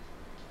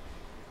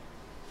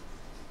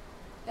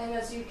 And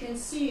as you can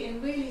see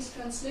in Whaley's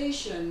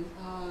translation,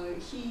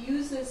 he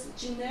uses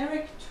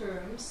generic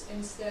terms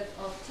instead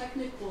of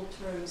technical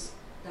terms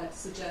that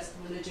suggest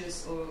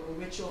religious or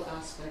ritual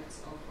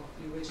aspects of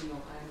the original.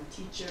 I am a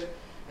teacher,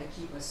 I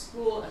keep a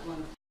school at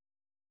one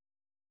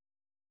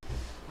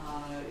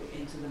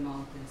into the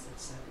mountains,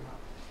 etc.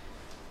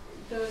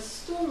 The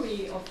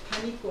story of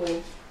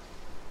Taniko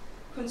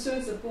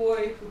concerns a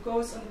boy who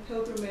goes on a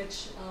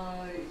pilgrimage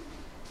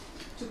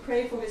to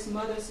pray for his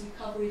mother's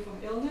recovery from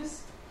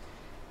illness.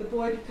 The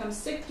boy becomes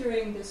sick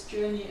during this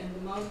journey in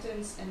the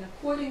mountains, and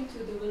according to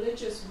the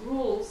religious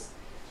rules,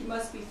 he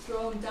must be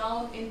thrown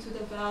down into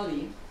the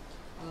valley,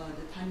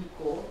 the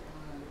Taniko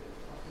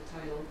of the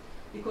title,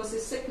 because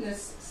his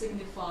sickness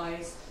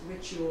signifies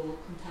ritual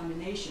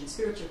contamination,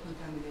 spiritual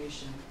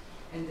contamination.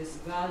 And this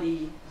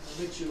valley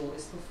ritual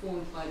is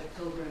performed by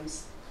the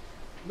pilgrims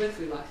with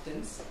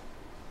reluctance.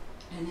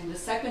 And in the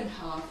second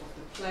half of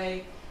the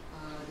play,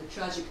 the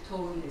tragic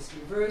tone is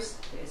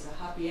reversed. There is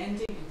a happy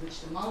ending in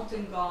which the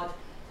mountain god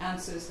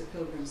answers the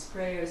pilgrims'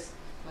 prayers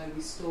by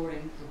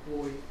restoring the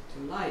boy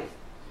to life.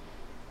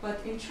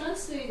 But in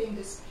translating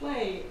this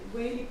play,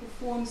 Whaley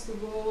performs the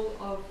role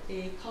of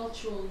a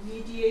cultural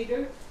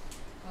mediator,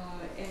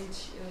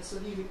 so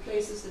he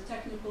replaces the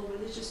technical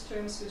religious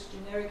terms with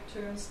generic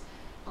terms.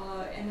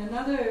 And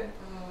another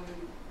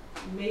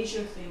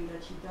major thing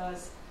that he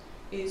does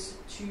is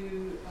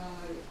to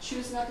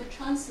choose not to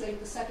translate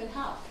the second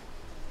half.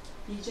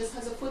 He just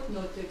has a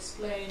footnote to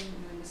explain,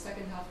 in the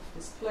second half of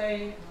this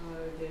play,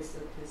 there's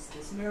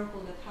this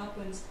miracle that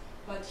happens,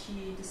 but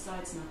he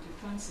decides not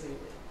to translate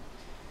it.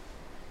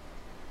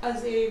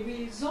 As a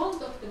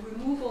result of the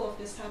removal of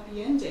this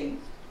happy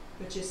ending,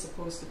 which is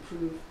supposed to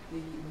prove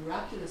the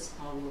miraculous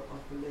power of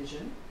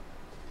religion,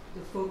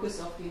 the focus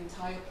of the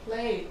entire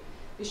play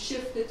is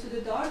shifted to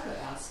the darker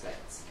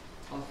aspects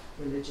of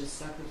religious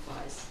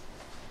sacrifice.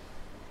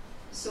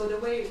 So the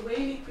way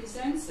Whaley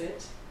presents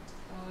it,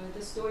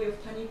 the story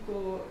of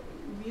Taniko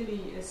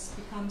really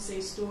becomes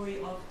a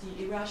story of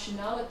the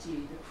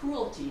irrationality, the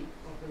cruelty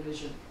of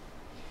religion.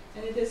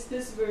 And it is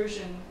this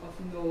version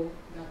of No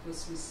that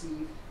was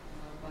received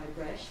by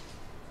Brecht.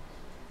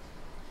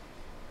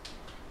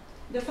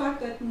 The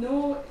fact that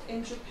No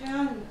in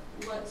Japan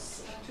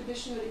was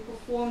traditionally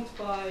performed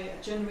by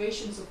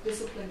generations of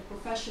disciplined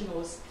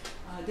professionals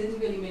didn't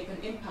really make an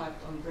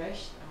impact on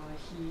Brecht.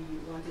 He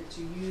wanted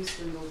to use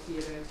the No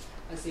theater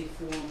as a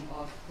form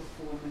of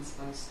performance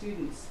by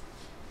students.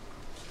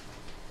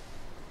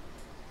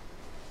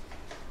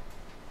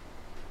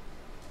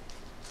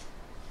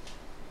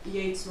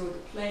 Yeats wrote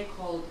a play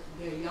called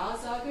Der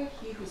Ja-Sager,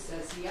 He Who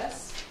Says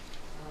Yes,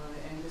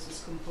 and this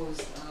was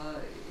composed,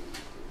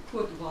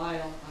 Kurt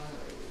Weill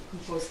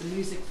composed the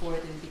music for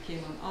it and became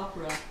an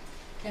opera.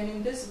 And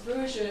in this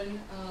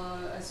version,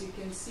 as you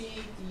can see,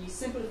 the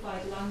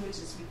simplified language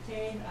is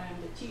retained. I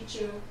am the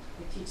teacher,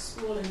 I teach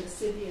school in the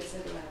city,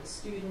 etc. I have a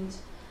student.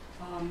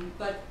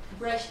 But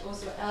Brecht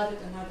also added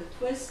another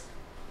twist.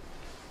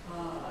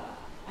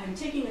 I'm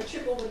taking a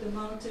trip over the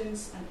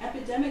mountains. An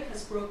epidemic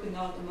has broken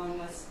out among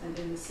us, and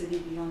in the city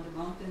beyond the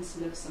mountains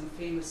live some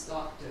famous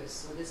doctors.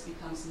 So this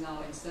becomes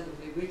now, instead of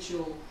a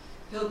ritual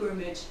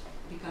pilgrimage,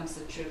 becomes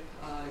a trip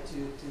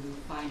to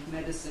find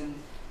medicine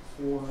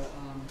for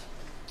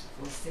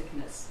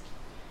sickness.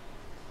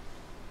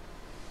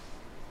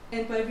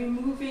 And by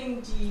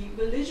removing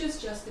the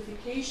religious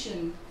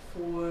justification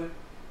for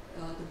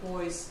the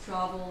boy's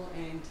travel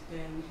and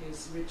then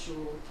his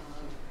ritual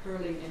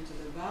hurling into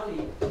the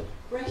valley,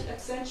 Brecht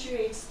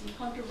accentuates the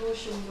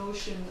controversial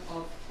notion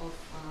of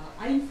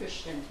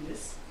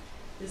Einverständnis.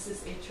 This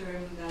is a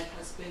term that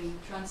has been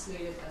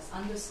translated as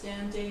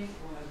understanding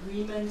or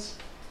agreement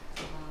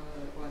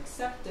or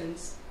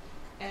acceptance,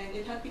 and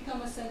it had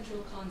become a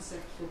central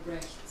concept for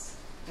Brecht's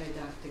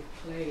didactic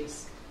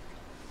plays.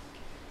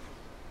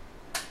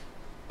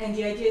 And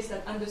the idea is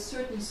that under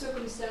certain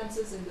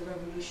circumstances in the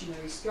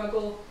revolutionary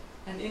struggle,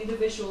 an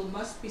individual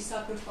must be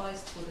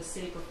sacrificed for the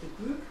sake of the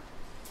group,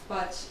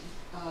 but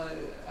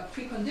a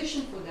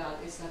precondition for that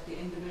is that the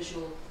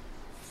individual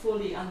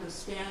fully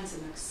understands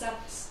and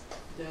accepts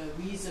the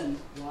reason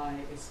why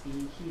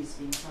he is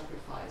being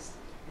sacrificed.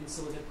 And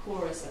so the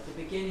chorus at the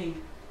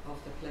beginning of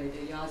the play,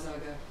 the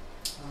Ja-Sager,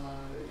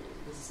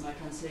 this is my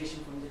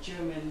translation from the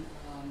German,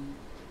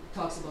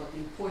 talks about the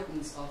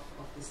importance of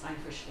this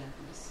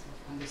Einverständnis,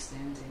 of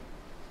understanding.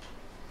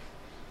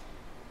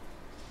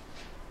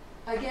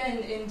 Again,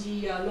 in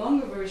the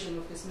longer version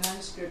of this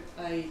manuscript,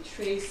 I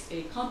trace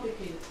a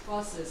complicated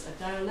process, a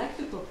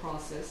dialectical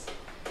process,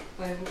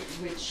 by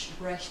which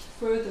Brecht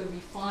further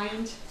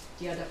refined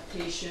the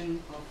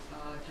adaptation of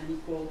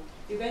Taniko.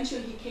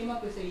 Eventually, he came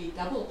up with a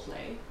double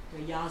play,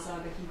 the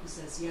Ja-Sager, He Who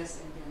Says Yes,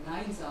 and the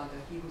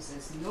Nein-Sager, He Who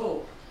Says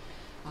No.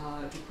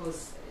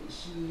 because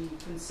he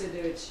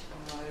considered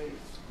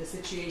the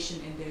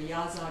situation in the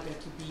Ja-Saga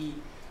to be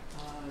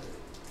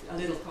a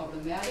little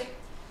problematic.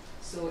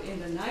 So in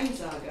the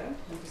Nein-Saga,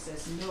 who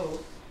says no,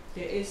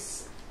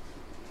 there's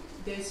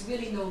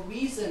really no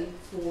reason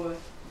for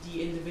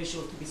the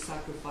individual to be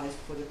sacrificed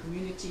for the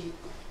community.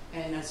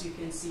 And as you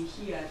can see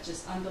here, I've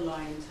just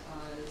underlined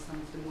some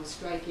of the more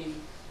striking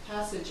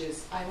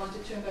passages. I want to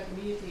turn back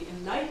immediately.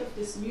 In light of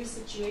this new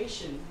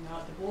situation,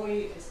 now the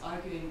boy is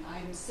arguing,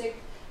 I'm sick,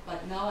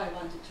 but now I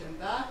want to turn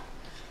back.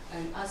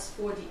 And as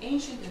for the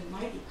ancient and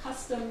mighty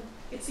custom,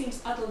 it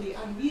seems utterly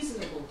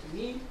unreasonable to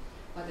me.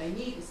 What I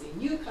need is a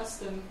new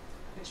custom,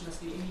 which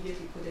must be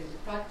immediately put into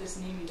practice,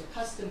 namely the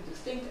custom to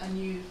think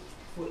anew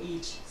for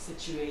each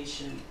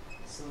situation.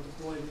 So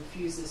the boy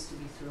refuses to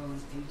be thrown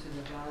into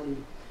the valley.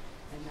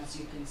 And as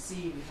you can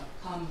see, we have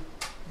come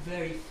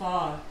very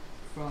far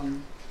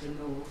from the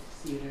No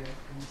theater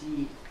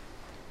indeed.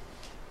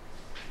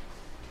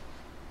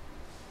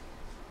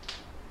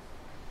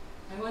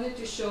 I wanted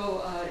to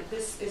show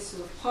this is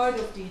sort of part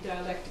of the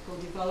dialectical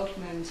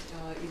development.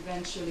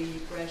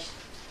 Eventually, Brecht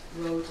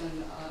wrote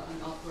an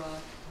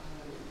opera,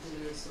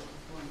 sort of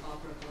an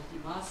opera called Die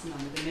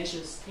Maßnahme, The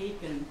Measures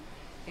Taken.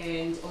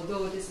 And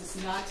although this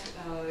is not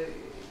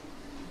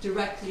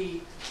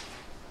directly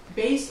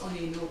based on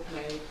a No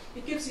play,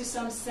 it gives you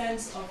some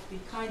sense of the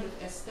kind of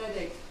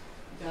aesthetic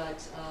that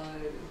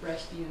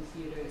Brechtian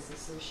theater is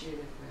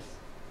associated with.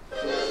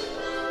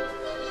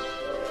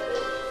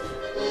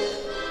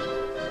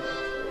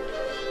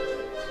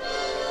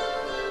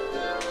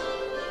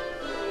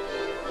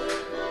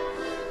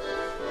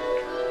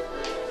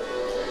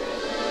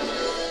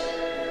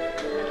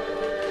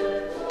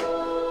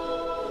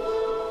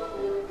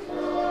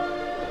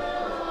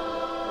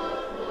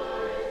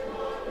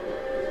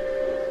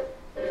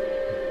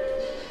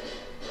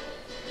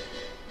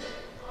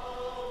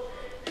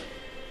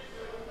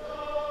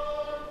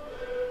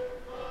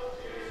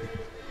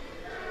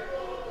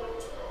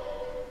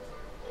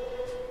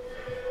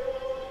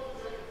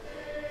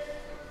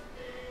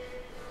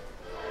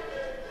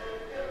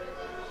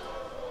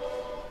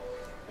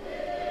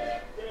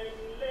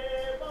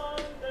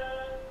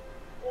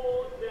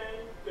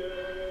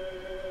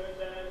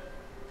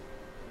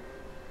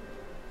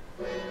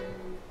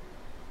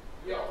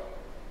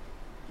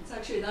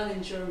 Not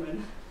in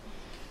German,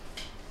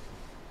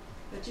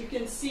 but you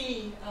can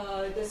see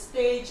the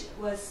stage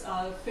was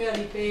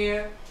fairly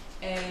bare,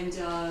 and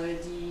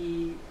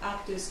the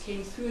actors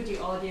came through the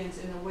audience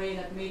in a way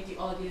that made the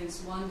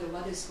audience wonder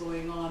what is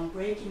going on,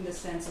 breaking the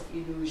sense of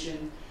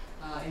illusion.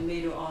 And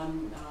later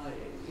on,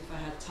 if I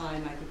had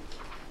time, I could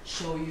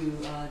show you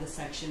the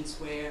sections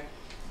where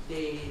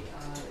the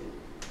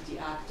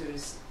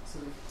actors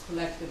sort of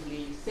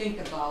collectively think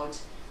about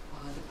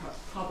the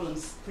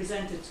problems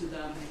presented to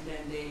them, and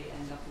then they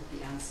end up with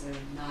the answer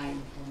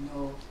Nein or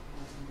no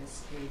in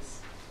this case.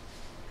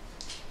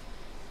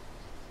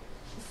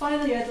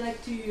 Finally, I'd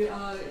like to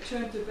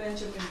turn to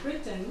Benjamin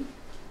Britten,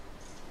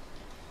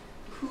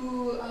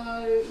 who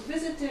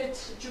visited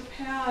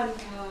Japan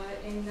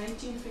in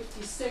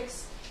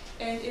 1956,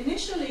 and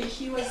initially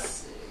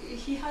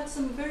he had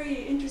some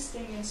very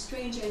interesting and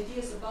strange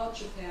ideas about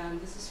Japan.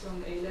 This is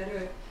from a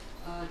letter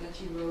that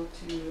he wrote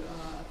to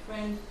a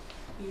friend.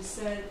 He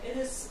said, it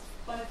is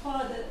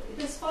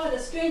far the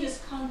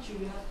strangest country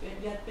you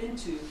have yet been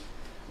to,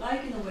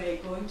 like in a way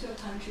going to a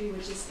country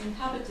which is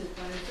inhabited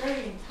by a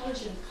very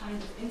intelligent kind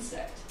of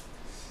insect,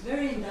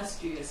 very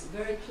industrious,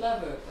 very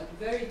clever, but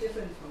very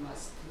different from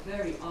us,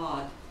 very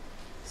odd.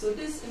 So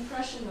this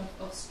impression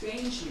of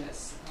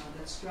strangeness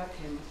that struck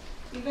him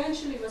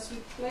eventually was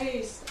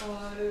replaced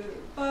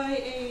by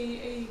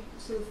a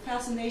sort of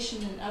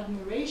fascination and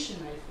admiration,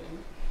 I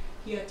think.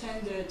 He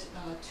attended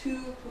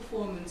 2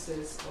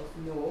 performances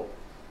of No,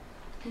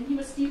 and he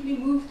was deeply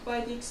moved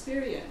by the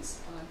experience.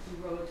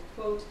 He wrote,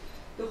 quote,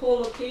 "The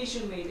whole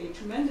occasion made a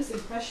tremendous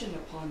impression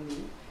upon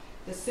me.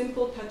 The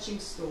simple, touching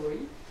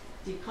story,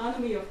 the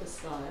economy of the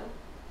style,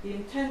 the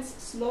intense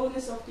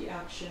slowness of the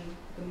action,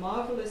 the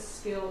marvelous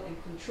skill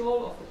and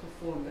control of the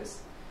performers,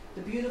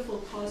 the beautiful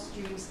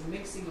costumes, the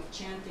mixing of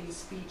chanting,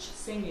 speech,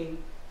 singing,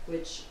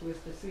 which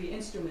with the 3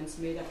 instruments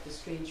made up the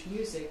strange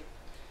music,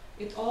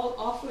 it all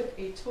offered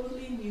a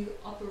totally new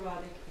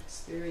operatic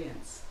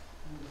experience."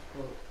 End of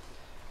quote.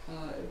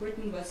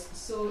 Britten was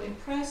so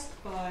impressed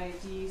by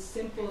the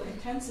simple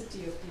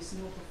intensity of these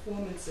No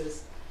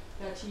performances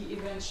that he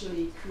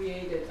eventually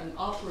created an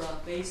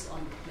opera based on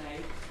the play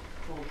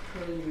called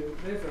Curlew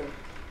River,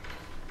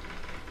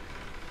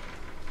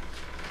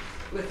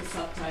 with the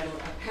subtitle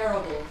A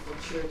Parable for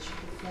Church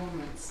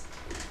Performance.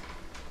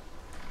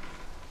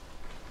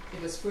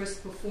 It was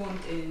first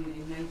performed in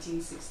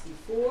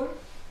 1964.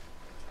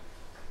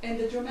 And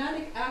the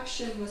dramatic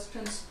action was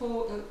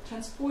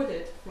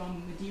transported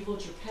from medieval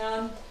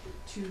Japan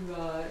to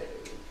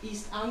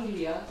East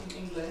Anglia in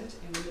England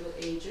in the Middle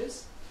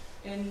Ages.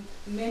 And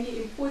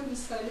many important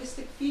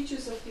stylistic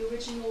features of the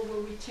original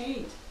were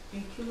retained,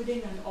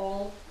 including an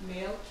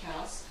all-male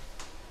cast,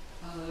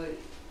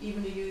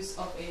 even the use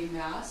of a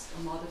mask,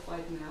 a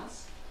modified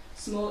mask,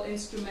 small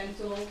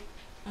instrumental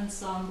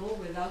ensemble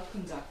without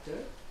conductor,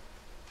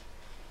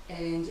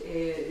 and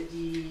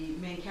the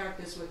main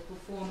characters would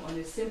perform on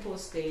a simple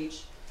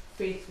stage,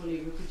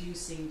 faithfully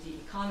reproducing the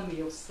economy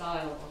of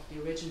style of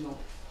the original.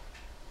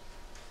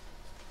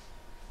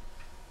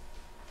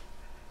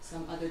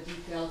 Some other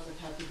details that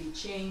have to be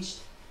changed.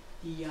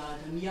 The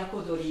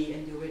miyakodori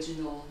in the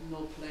original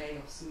no play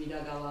of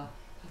Sumidagawa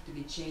have to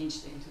be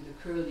changed into the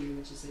curlew,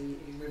 which is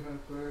a river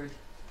bird.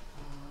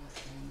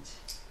 And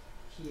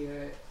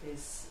here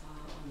is,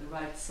 on the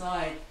right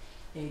side,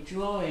 a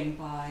drawing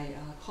by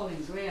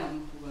Colin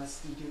Graham, who was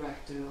the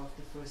director of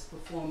the first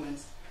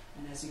performance.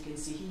 And as you can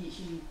see,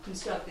 he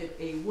constructed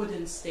a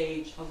wooden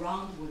stage, a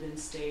round wooden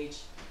stage,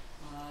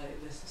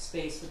 with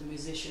space for the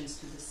musicians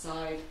to the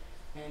side,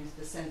 and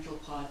the central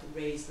part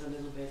raised a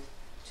little bit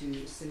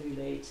to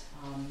simulate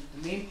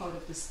the main part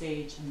of the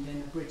stage, and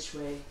then a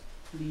bridgeway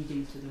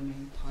leading to the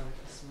main part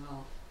as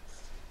well.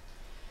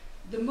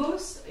 The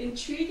most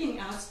intriguing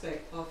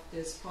aspect of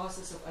this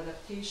process of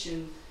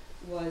adaptation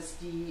was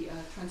the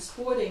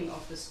transporting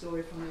of the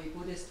story from a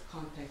Buddhist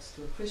context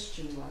to a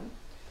Christian one.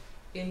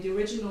 In the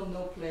original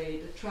no play,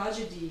 the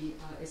tragedy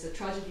is a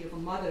tragedy of a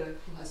mother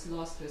who has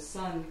lost her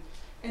son,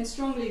 and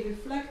strongly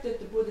reflected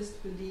the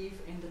Buddhist belief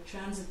in the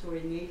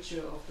transitory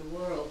nature of the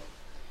world.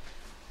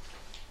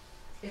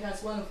 It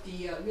has one of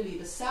the really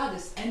the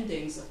saddest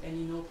endings of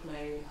any no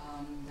play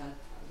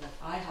that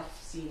I have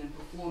seen in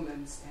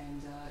performance,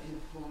 and in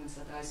the performance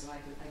that I saw, I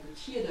could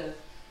hear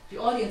the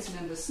audience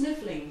members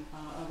sniffling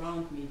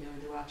around me.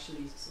 They were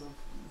actually sort of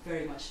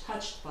very much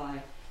touched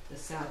by the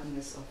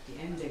sadness of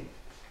the ending.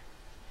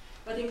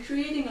 But in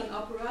creating an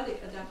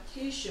operatic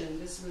adaptation,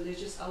 this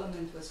religious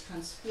element was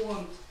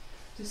transformed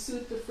to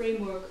suit the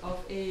framework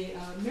of a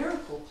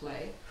miracle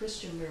play,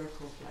 Christian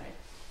miracle play,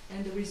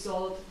 and the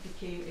result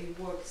became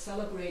a work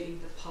celebrating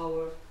the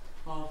power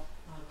of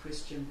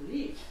Christian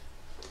belief.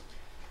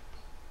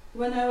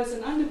 When I was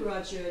an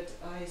undergraduate,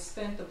 I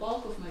spent the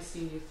bulk of my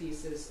senior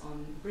thesis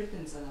on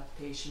Britain's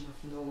adaptation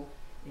of No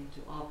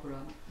into opera,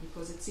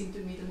 because it seemed to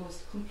me the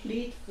most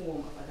complete form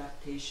of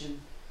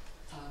adaptation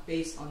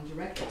based on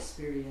direct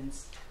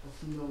experience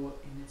of No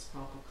in its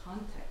proper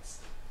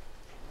context.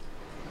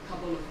 A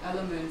couple of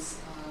elements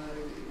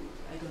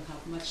I don't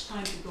have much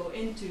time to go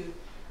into,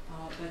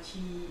 but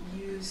he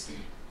used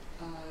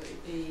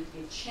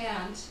a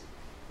chant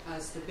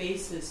as the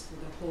basis for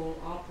the whole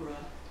opera,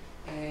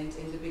 and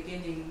in the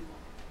beginning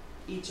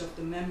each of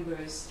the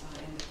members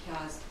in the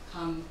cast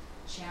come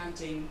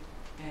chanting,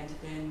 and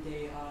then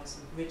they are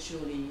sort of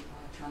ritually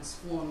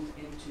transformed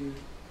into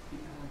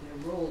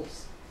their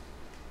roles.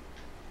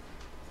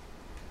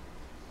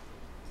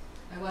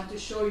 I want to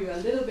show you a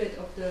little bit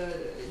of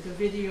the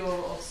video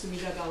of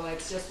Sumidagawa.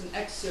 It's just an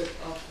excerpt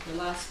of the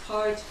last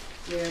part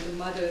where the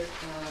mother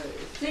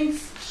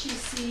thinks she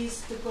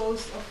sees the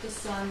ghost of the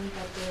son,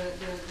 but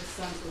the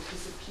son sort of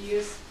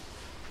disappears.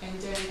 And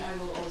then I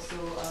will also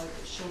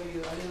show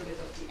you a little bit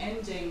of the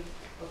ending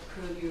of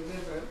Curlew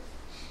River.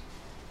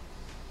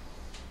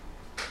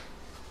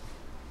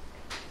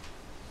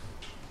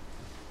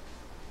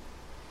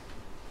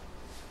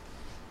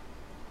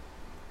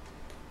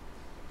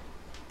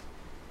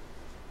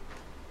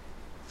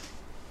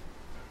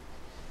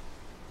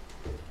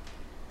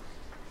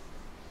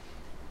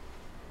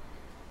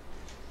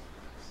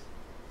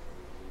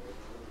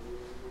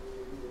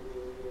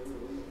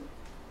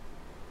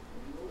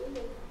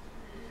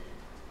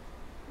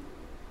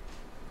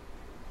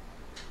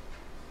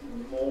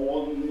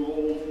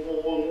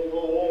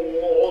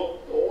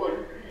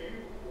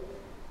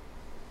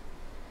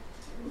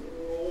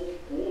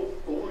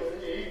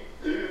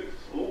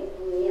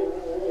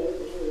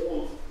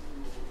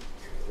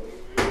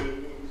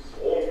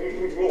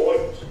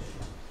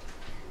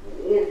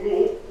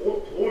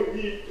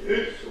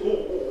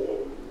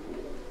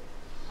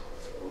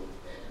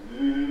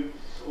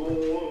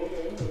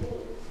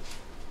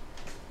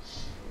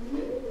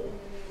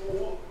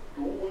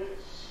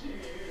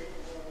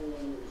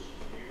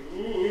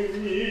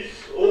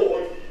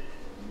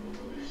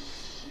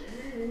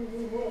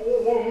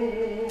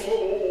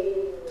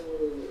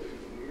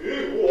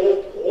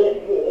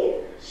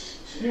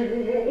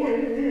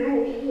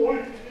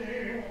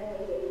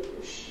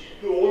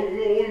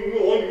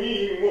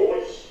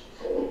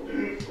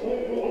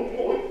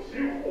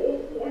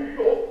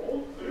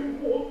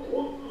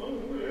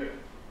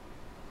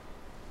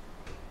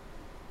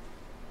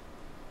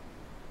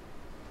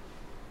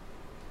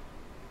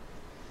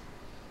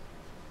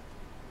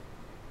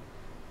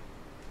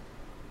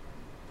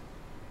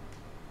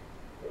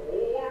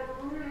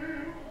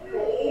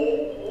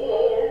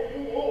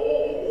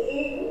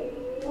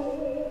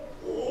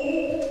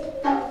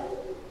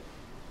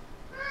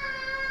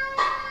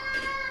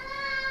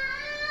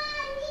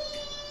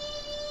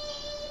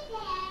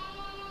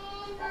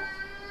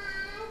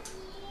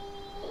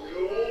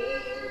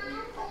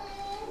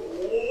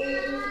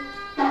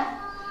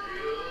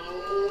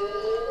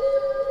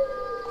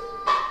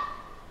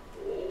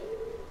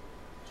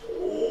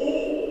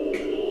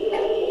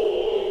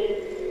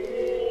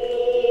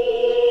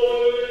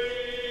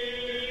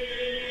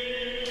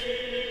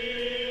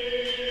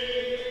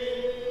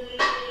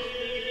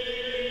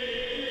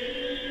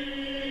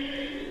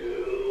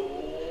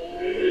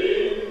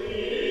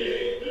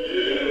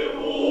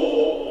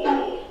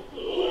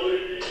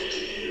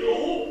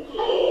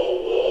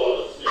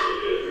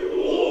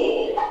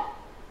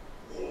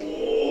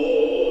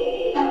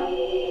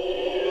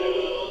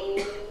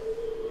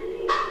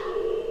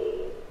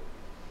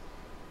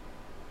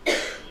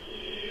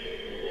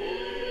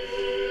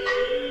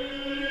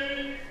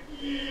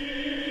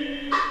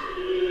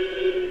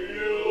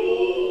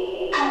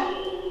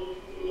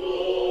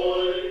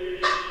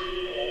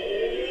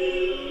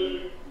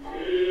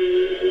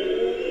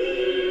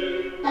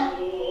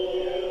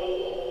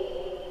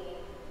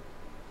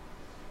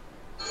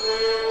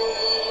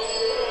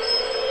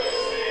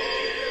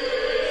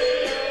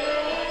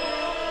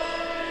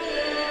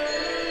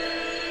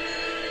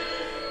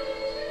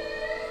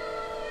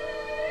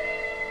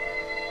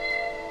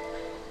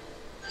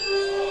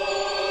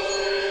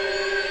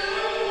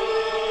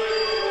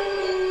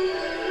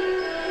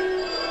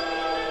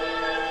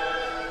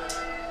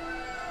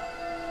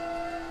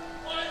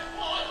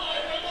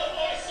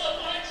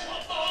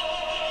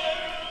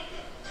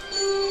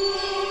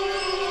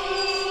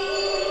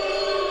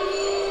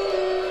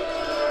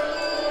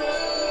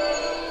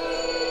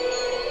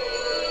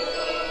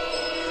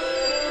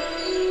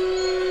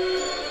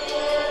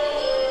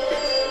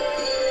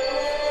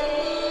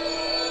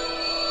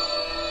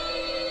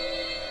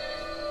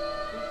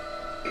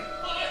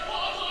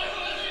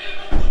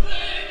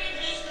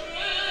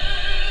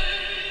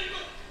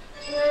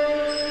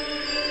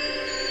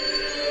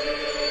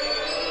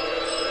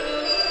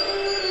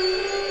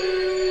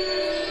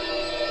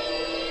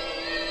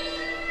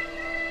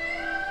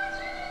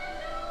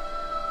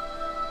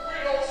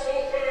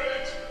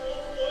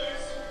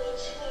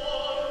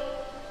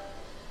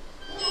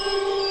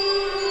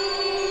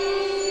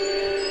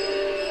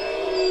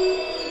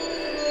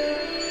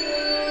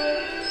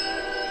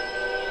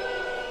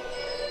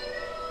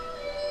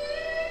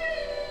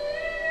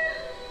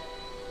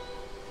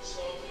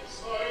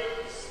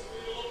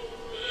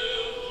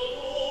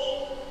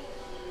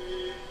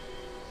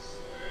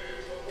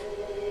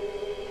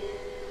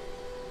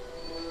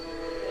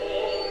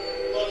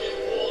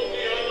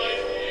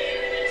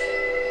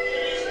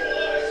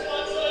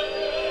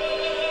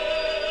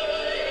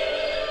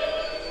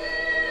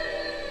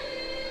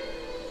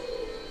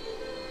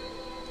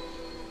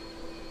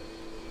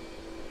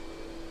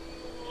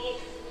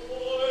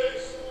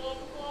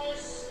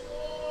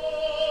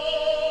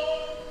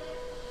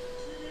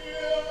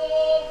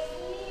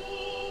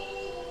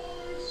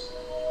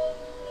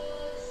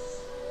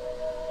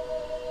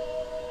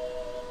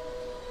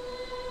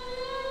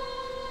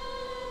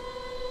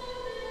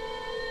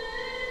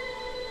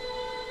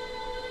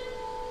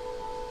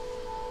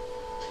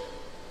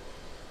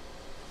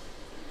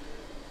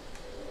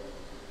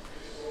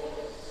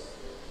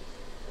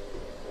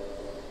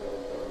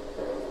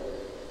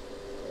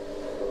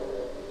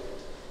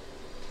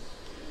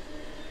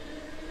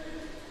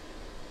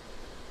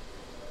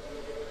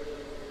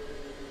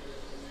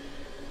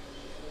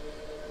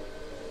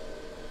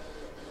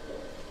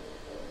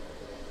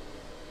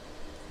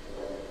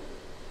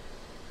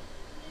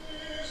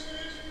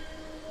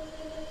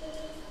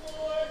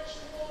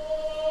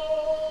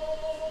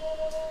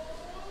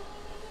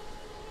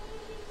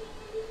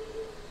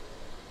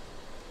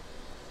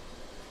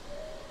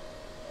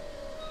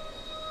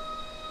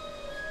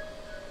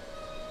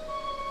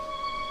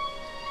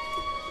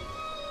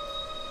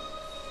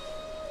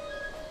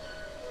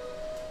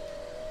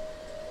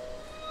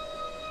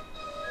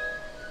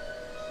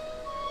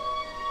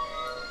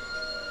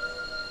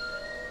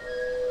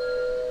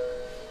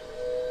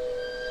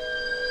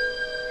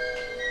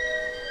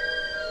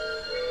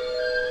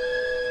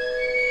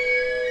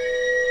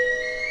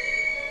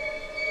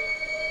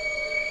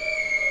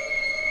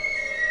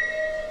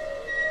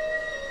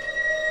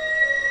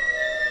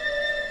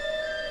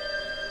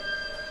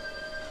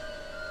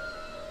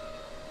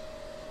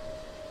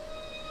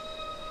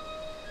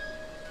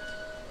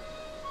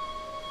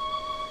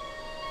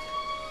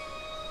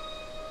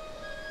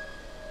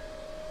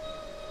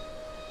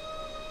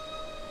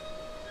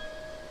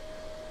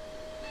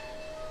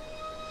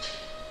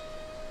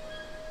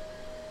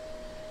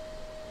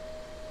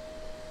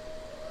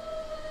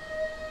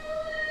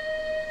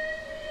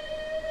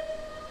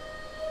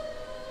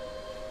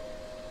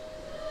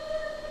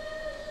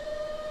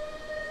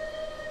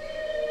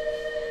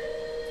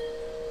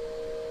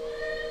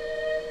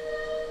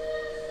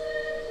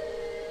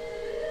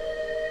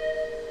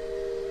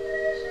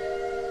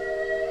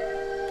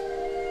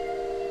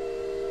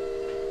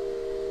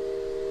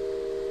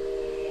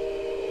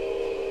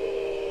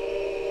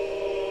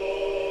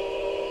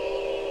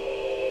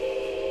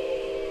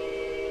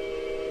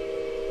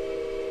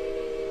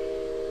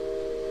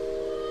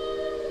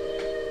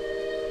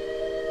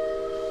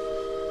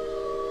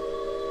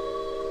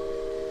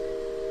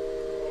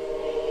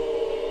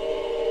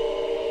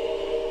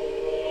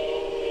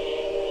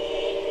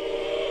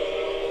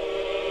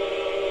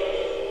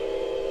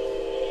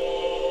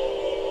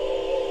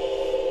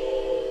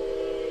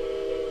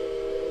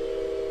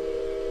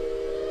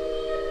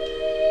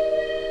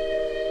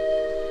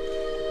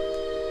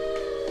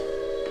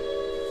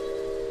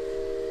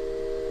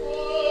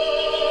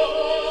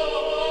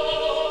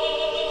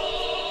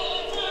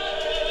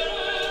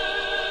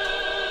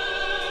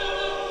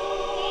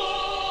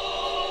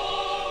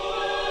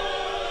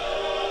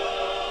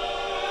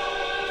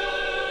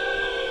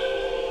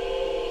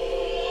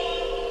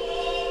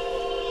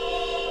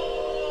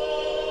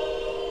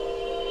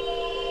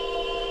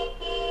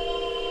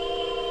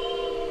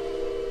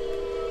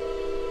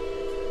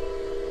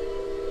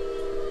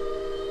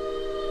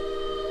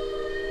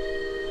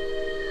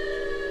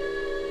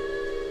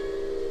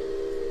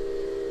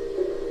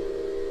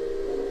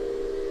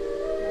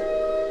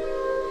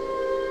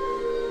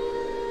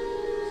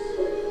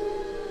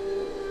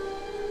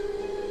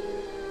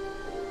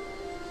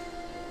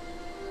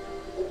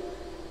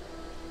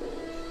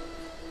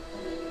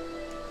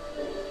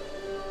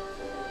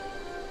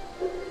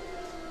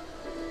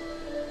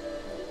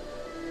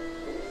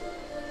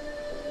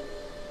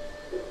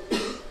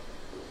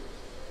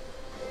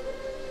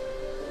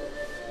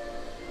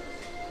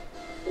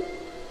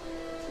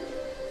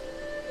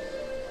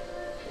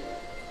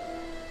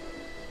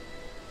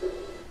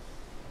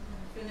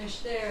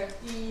 much there.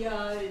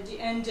 The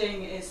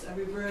ending is a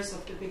reverse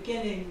of the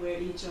beginning, where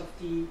each of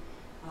the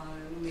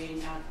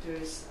main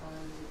actors,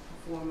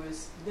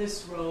 performers,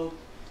 disrobe,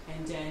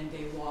 and then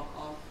they walk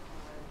off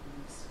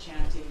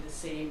chanting the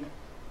same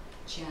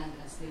chant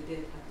as they did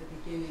at the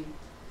beginning.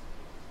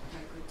 If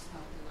I could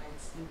stop the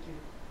lights, thank you.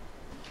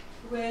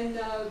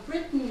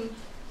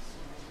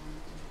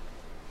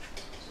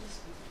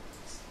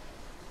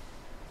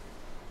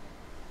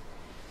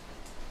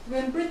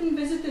 When Britain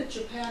visited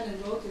Japan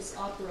and wrote his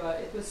opera,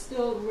 it was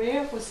still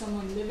rare for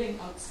someone living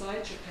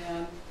outside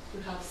Japan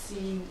to have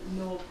seen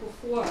No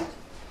performed.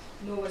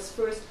 No was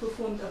first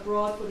performed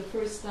abroad for the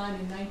first time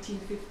in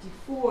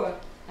 1954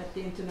 at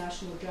the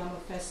International Drama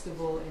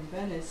Festival in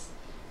Venice,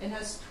 and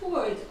has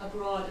toured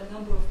abroad a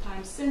number of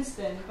times since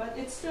then, but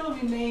it still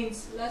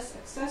remains less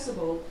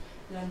accessible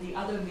than the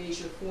other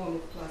major form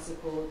of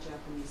classical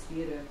Japanese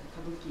theater,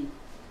 the kabuki.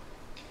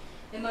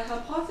 And my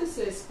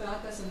hypothesis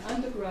back as an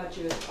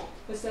undergraduate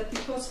was that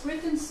because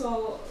Britain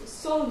saw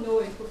No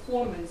in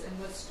performance and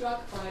was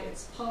struck by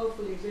its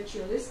powerfully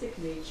ritualistic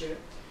nature,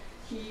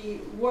 he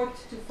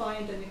worked to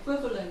find an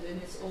equivalent in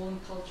its own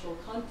cultural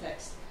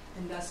context,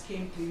 and thus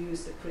came to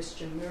use the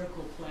Christian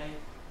miracle play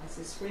as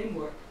his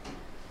framework.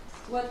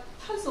 What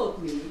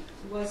puzzled me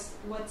was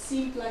what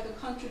seemed like a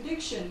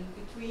contradiction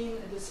between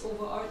this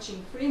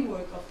overarching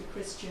framework of the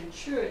Christian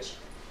church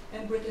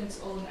and Britain's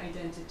own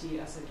identity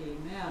as a gay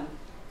man.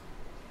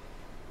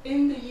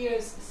 In the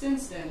years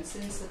since then,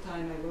 since the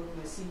time I wrote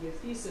my senior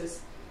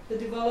thesis, the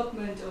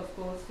development of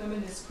both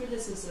feminist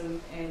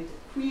criticism and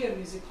queer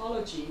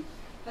musicology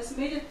has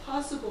made it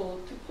possible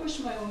to push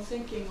my own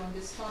thinking on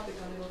this topic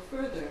a little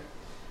further.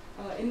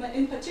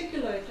 In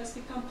particular, it has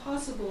become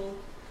possible,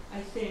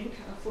 I think,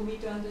 for me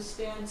to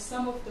understand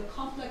some of the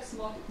complex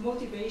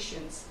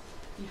motivations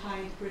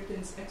behind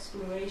Britain's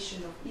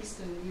exploration of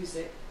Eastern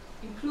music,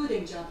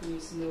 including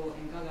Japanese No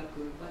and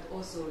Gagaku, but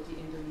also the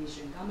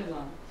Indonesian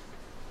gamelan.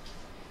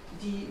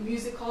 The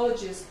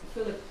musicologist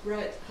Philip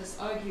Brett has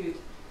argued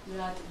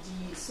that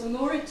the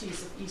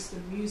sonorities of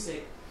Eastern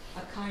music,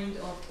 a kind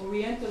of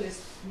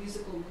Orientalist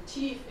musical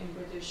motif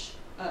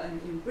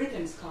in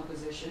Britain's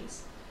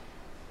compositions,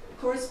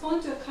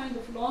 correspond to a kind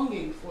of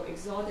longing for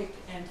exotic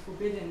and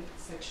forbidden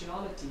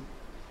sexuality.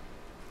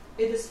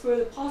 It is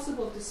further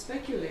possible to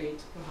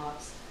speculate,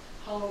 perhaps,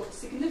 how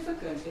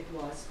significant it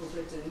was for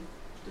Britain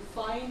to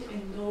find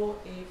in No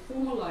a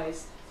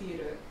formalized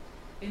theater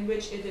in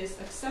which it is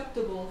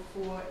acceptable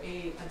for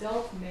an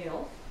adult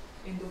male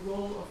in the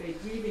role of a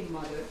grieving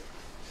mother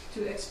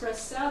to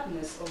express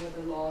sadness over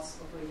the loss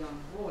of a young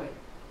boy.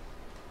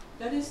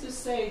 That is to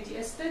say, the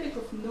aesthetic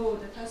of No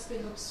that has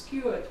been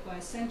obscured by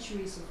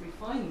centuries of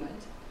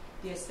refinement,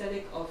 the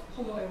aesthetic of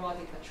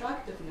homoerotic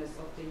attractiveness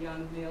of the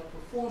young male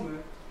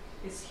performer,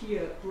 is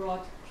here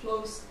brought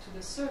close to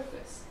the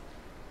surface,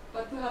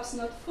 but perhaps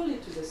not fully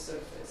to the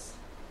surface.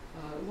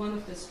 One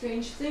of the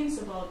strange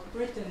things about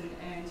Britain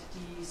and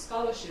the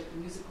scholarship, the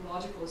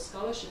musicological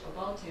scholarship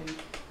about him,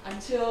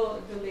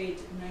 until the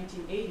late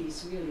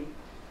 1980s really,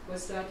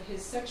 was that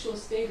his sexual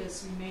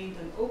status remained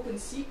an open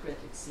secret,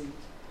 it seemed.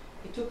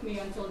 It took me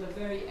until the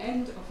very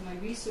end of my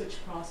research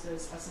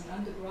process as an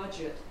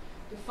undergraduate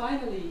to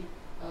finally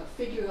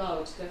figure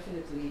out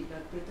definitely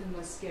that Britain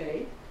was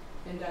gay,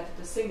 and that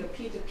the singer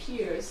Peter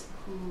Pears,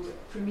 who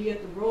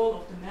premiered the role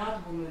of the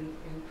madwoman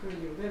in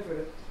Curlew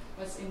River,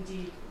 was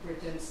indeed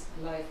Britain's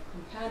life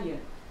companion.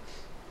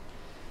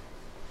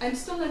 I'm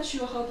still not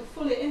sure how to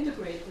fully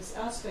integrate this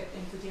aspect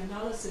into the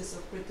analysis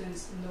of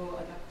Britain's No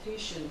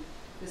adaptation,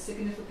 the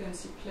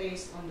significance he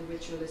placed on the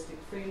ritualistic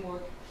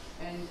framework,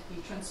 and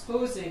the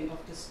transposing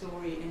of the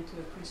story into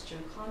a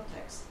Christian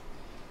context.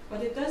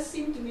 But it does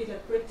seem to me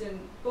that Britain,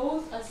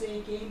 both as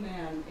a gay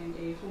man in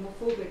a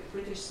homophobic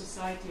British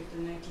society of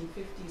the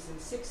 1950s and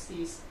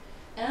 60s,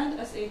 and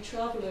as a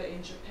traveler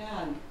in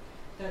Japan,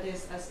 that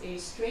is, as a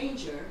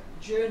stranger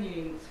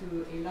journeying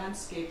through a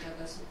landscape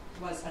that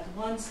was at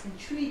once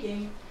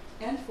intriguing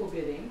and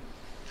forbidding,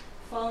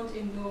 found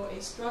in No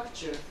a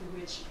structure through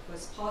which it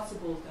was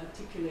possible to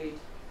articulate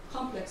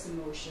complex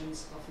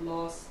emotions of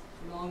loss,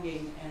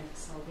 longing, and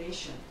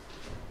salvation.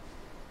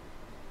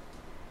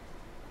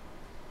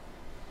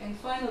 And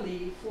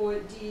finally, for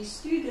the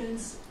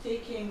students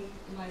taking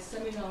my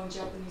seminar on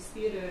Japanese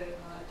theater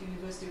at the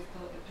University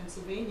of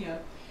Pennsylvania,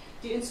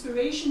 the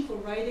inspiration for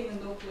writing a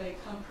No play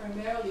come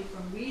primarily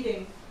from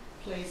reading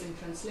plays in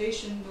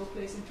translation, No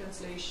plays in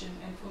translation,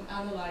 and from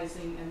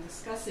analyzing and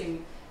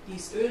discussing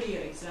these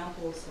earlier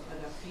examples of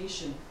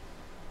adaptation.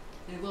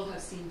 And we'll have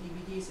seen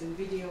DVDs and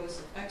videos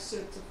of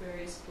excerpts of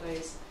various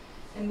plays,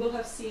 and we'll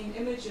have seen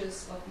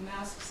images of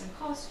masks and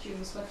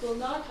costumes, but will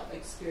not have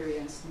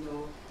experienced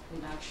No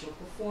in actual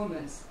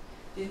performance.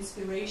 The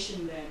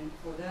inspiration then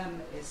for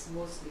them is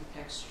mostly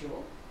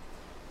textual.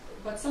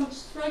 But some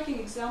striking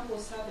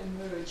examples have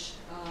emerged.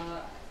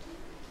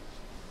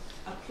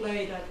 A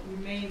play that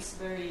remains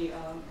very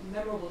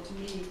memorable to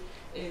me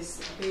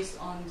is based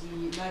on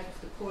the life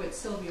of the poet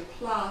Sylvia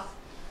Plath.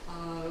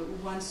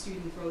 One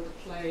student wrote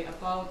a play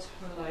about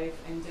her life,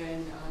 and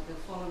then the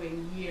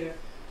following year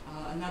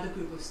another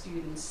group of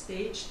students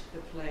staged the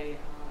play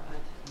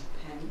at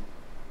Penn.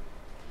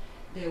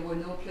 There were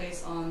no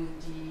plays on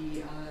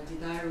the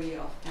Diary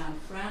of Anne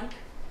Frank,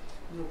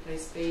 no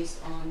plays based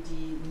on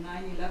the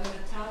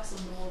 9/11 attacks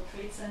on the World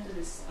Trade Center.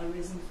 This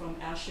Arisen from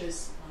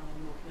Ashes,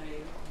 no play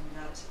on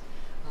that,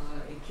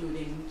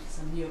 including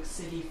some New York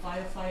City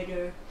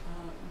firefighter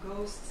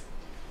ghosts.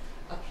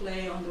 A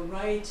play on the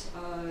right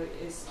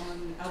is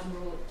on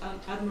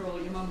Admiral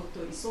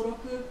Yamamoto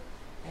Isoroku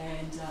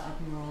and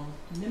Admiral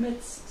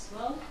Nimitz as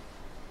well.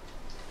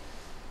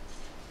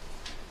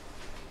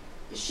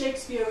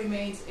 Shakespeare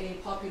remains a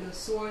popular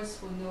source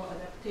for no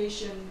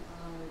adaptation.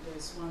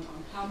 There's one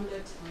on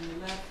Hamlet on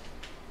the left,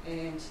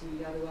 and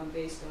the other one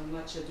based on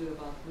Much Ado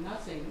About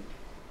Nothing.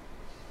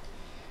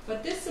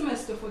 But this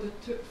semester, for the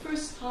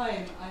first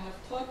time, I have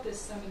taught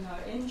this seminar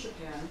in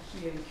Japan,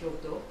 here in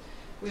Kyoto,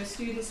 where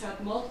students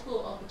had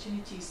multiple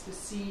opportunities to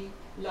see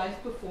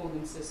live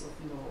performances of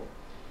No.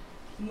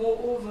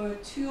 Moreover,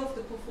 2 of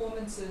the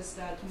performances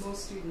that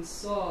most students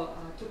saw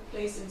took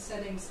place in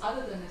settings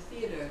other than a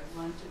theater.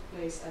 One took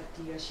place at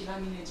the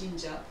Shiramine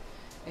Jinja,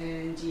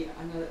 and the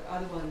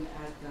other one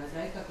at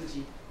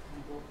Daikakuji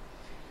Temple.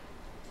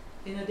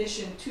 In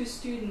addition, 2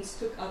 students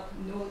took up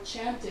No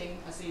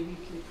chanting as a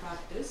weekly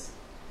practice,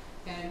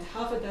 and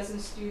half a dozen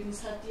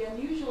students had the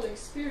unusual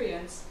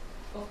experience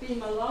of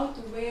being allowed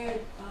to wear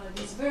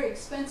these very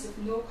expensive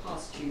No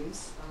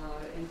costumes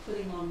and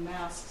putting on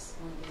masks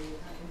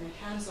in a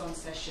hands-on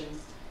session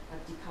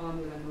at the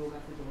Kawamura No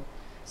Gakudo.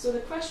 So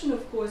the question,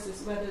 of course,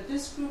 is whether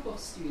this group of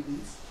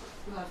students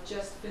who have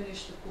just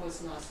finished the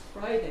course last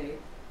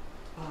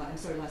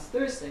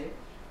Thursday,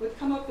 would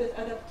come up with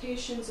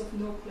adaptations of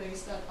No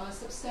plays that are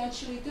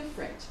substantially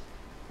different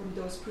from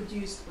those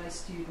produced by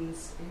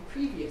students in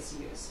previous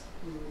years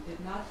who did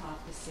not have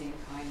the same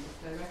kind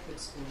of direct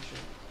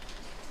exposure.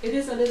 It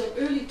is a little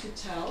early to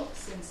tell,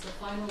 since the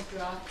final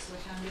drafts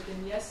were handed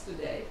in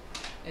yesterday,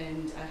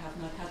 and I have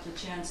not had the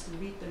chance to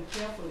read them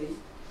carefully,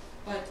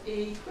 but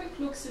a quick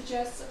look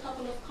suggests a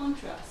couple of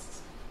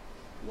contrasts.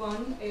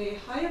 One, a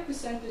higher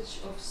percentage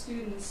of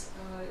students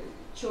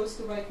chose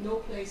to write No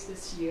plays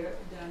this year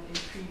than in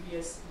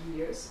previous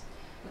years,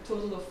 a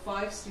total of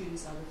 5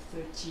 students out of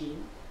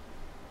 13,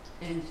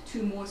 and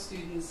 2 more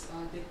students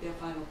did their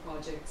final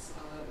projects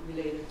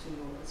related to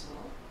No as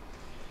well.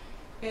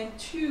 And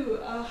 2,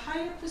 a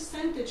higher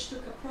percentage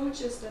took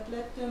approaches that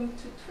led them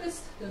to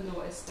twist the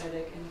No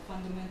aesthetic in a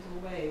fundamental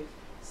way,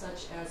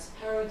 such as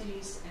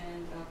parodies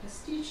and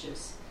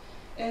pastiches.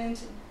 And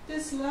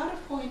this latter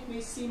point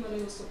may seem a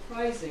little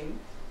surprising,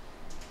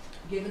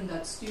 given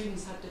that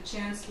students had the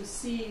chance to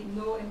see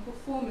No in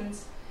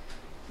performance.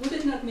 Would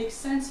it not make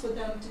sense for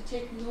them to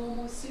take No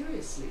more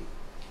seriously?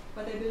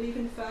 But I believe,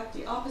 in fact,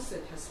 the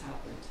opposite has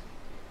happened.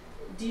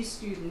 These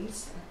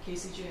students at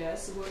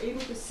KCJS were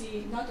able to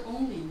see not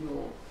only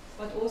No,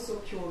 but also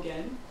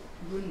Kyogen,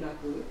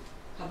 Bunraku,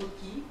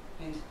 Kabuki,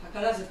 and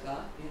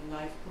Takarazuka in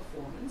live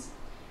performance.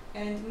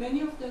 And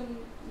many of them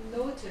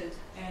noted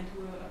and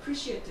were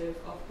appreciative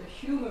of the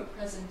humor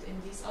present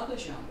in these other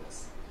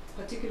genres,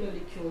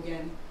 particularly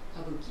Kyogen,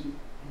 Kabuki,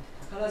 and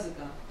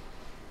Takarazuka.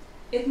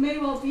 It may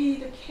well be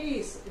the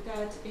case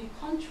that, in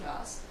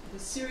contrast, the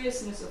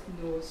seriousness of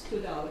No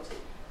stood out,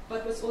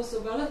 but was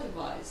also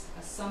relativized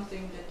as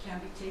something that can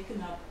be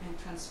taken up and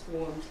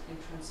transformed and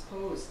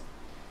transposed.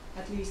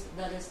 At least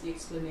that is the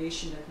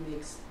explanation that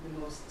makes the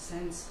most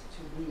sense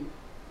to me.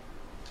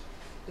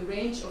 The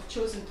range of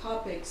chosen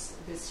topics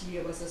this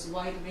year was as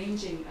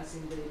wide-ranging as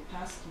in the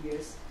past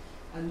years: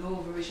 a No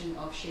version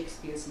of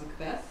Shakespeare's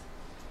Macbeth,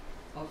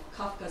 of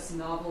Kafka's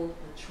novel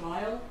The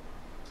Trial,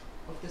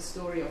 of the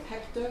story of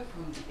Hector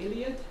from the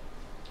Iliad,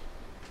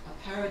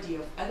 a parody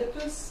of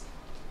Oedipus,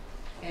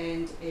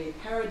 and a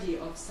parody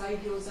of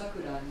Saigyo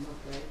Zakura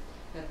no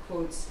that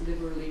quotes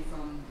liberally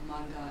from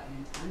manga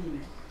and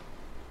anime.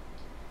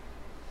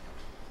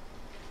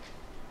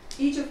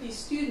 Each of these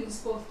students,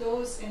 both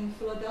those in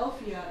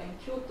Philadelphia and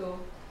Kyoto,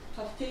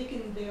 have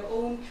taken their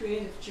own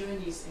creative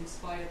journeys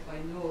inspired by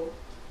No,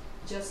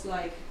 just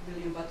like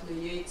William Butler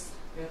Yeats,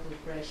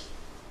 Bertolt Brecht,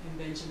 and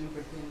Benjamin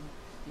Britten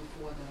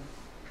before them.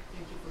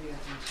 Thank you for your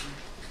attention.